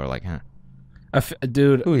where people are like, huh,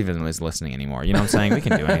 Dude, who even is listening anymore? You know what I'm saying? We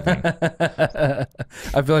can do anything.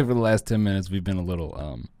 I feel like for the last 10 minutes we've been a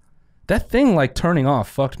little that thing like turning off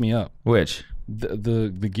fucked me up. Which? The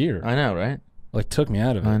gear. I know, right? Like took me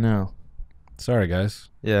out of it. I know. Sorry guys.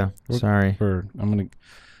 Yeah. Sorry. I'm gonna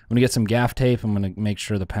get some gaff tape. I'm gonna make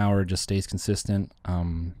sure the power just stays consistent.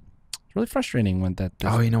 It's really frustrating when that.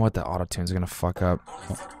 Oh, you know what? The auto tune's gonna fuck up.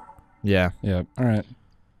 Yeah. Yeah. All right.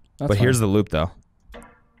 That's But here's fine. the loop though.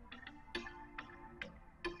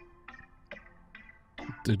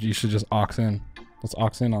 Dude, you should just aux in. Let's aux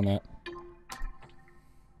in on that.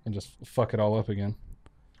 And just fuck it all up again.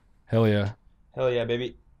 Hell yeah. Hell yeah,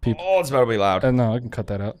 baby. People- Oh, it's about to be loud. No, I can cut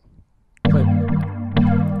that out. Play it.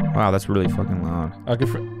 Wow, that's really fucking loud. I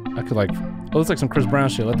could like. Oh, looks like some Chris Brown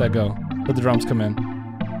shit. Let that go. Let the drums come in.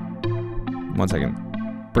 1 second.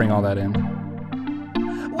 Bring all that in.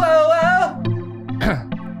 Whoa, whoa.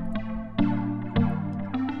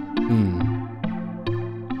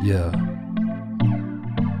 Yeah.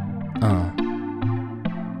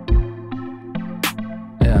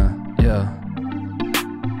 Yeah. Yeah.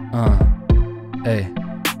 Hey.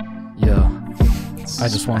 Yeah. I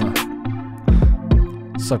just wanna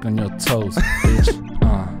suck on your toes, bitch.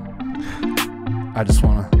 I just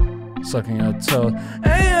wanna suck on your toes.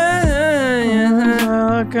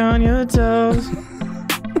 Suck on your toes.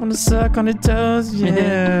 Wanna suck on your toes,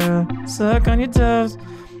 yeah. Suck on your toes.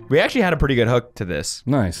 We actually had a pretty good hook to this,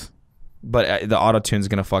 Nice. but the auto tune's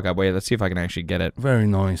gonna fuck up. Wait, let's see if I can actually get it. Very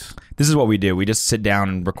nice. This is what we do. We just sit down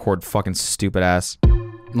and record fucking stupid ass.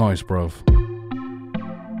 Nice, bro.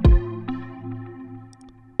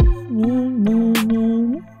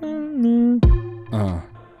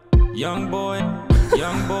 Young boy,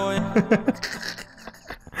 young boy,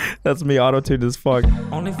 That's me auto tuned as fuck.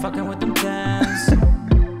 only fucking with them tens.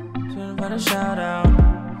 Should've had a shout out,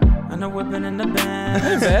 and a whipping in the band.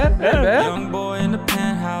 Ain't bad. Ain't bad. Young boy in the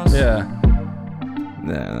penthouse. Yeah.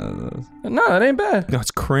 No, No, that ain't bad. it's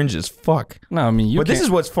cringe as fuck. No, I mean you. But this can't- is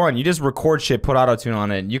what's fun. You just record shit, put auto tune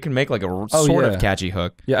on it, and you can make like a Oh, sort yeah. of catchy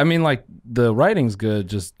hook. Yeah, I mean like the writing's good.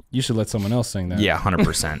 Just you should let someone else sing that. Yeah,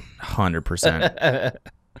 100%, 100%.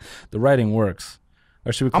 The writing works.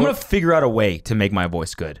 Or should we? I'm gonna figure out a way to make my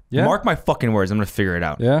voice good. Yeah? Mark my fucking words. I'm gonna figure it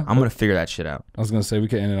out. Yeah? I'm gonna figure that shit out. I was gonna say we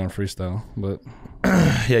could end it on freestyle, but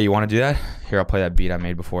Yeah, you want to do that? Here, I'll play that beat I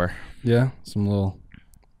made before. yeah, some little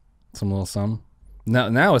some.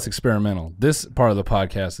 Now it's experimental. This part of the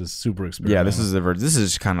podcast is super experimental. Yeah, this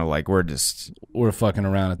is kind of like we're fucking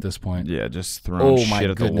around at this point. just throwing Oh my shit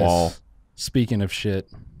at goodness. the wall. Speaking of shit,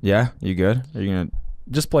 Yeah, you good? Are you gonna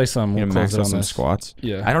just play some. We'll max close it out on some this. squats?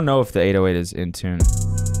 Yeah. I don't know if the 808 is in tune.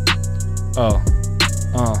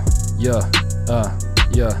 Yeah.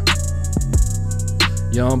 Yeah.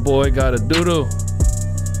 Young boy got a doodoo.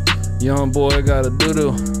 Young boy got a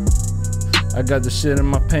doodoo. I got the shit in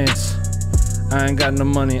my pants. I ain't got no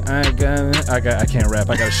money. I can't rap.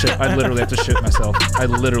 I gotta shit. I literally have to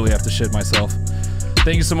shit myself.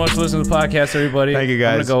 Thank you so much for listening to the podcast, everybody. Thank you,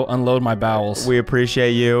 I'm guys. gonna go unload my bowels. We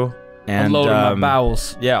appreciate you. And Unloading my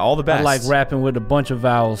bowels. Yeah, all the best. I like rapping with a bunch of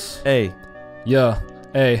vowels. Hey, Yeah,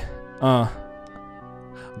 hey,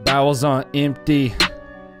 bowels on empty.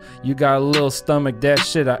 You got a little stomach, that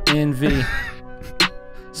shit I envy.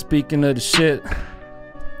 Speaking of the shit,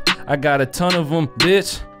 I got a ton of them,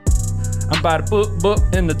 bitch. I'm about to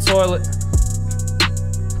boop in the toilet.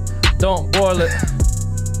 Don't boil it.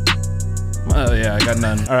 Oh yeah, I got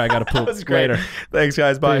none. All right, I gotta poop. that was great. Later. Thanks,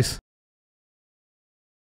 guys. Bye. Peace.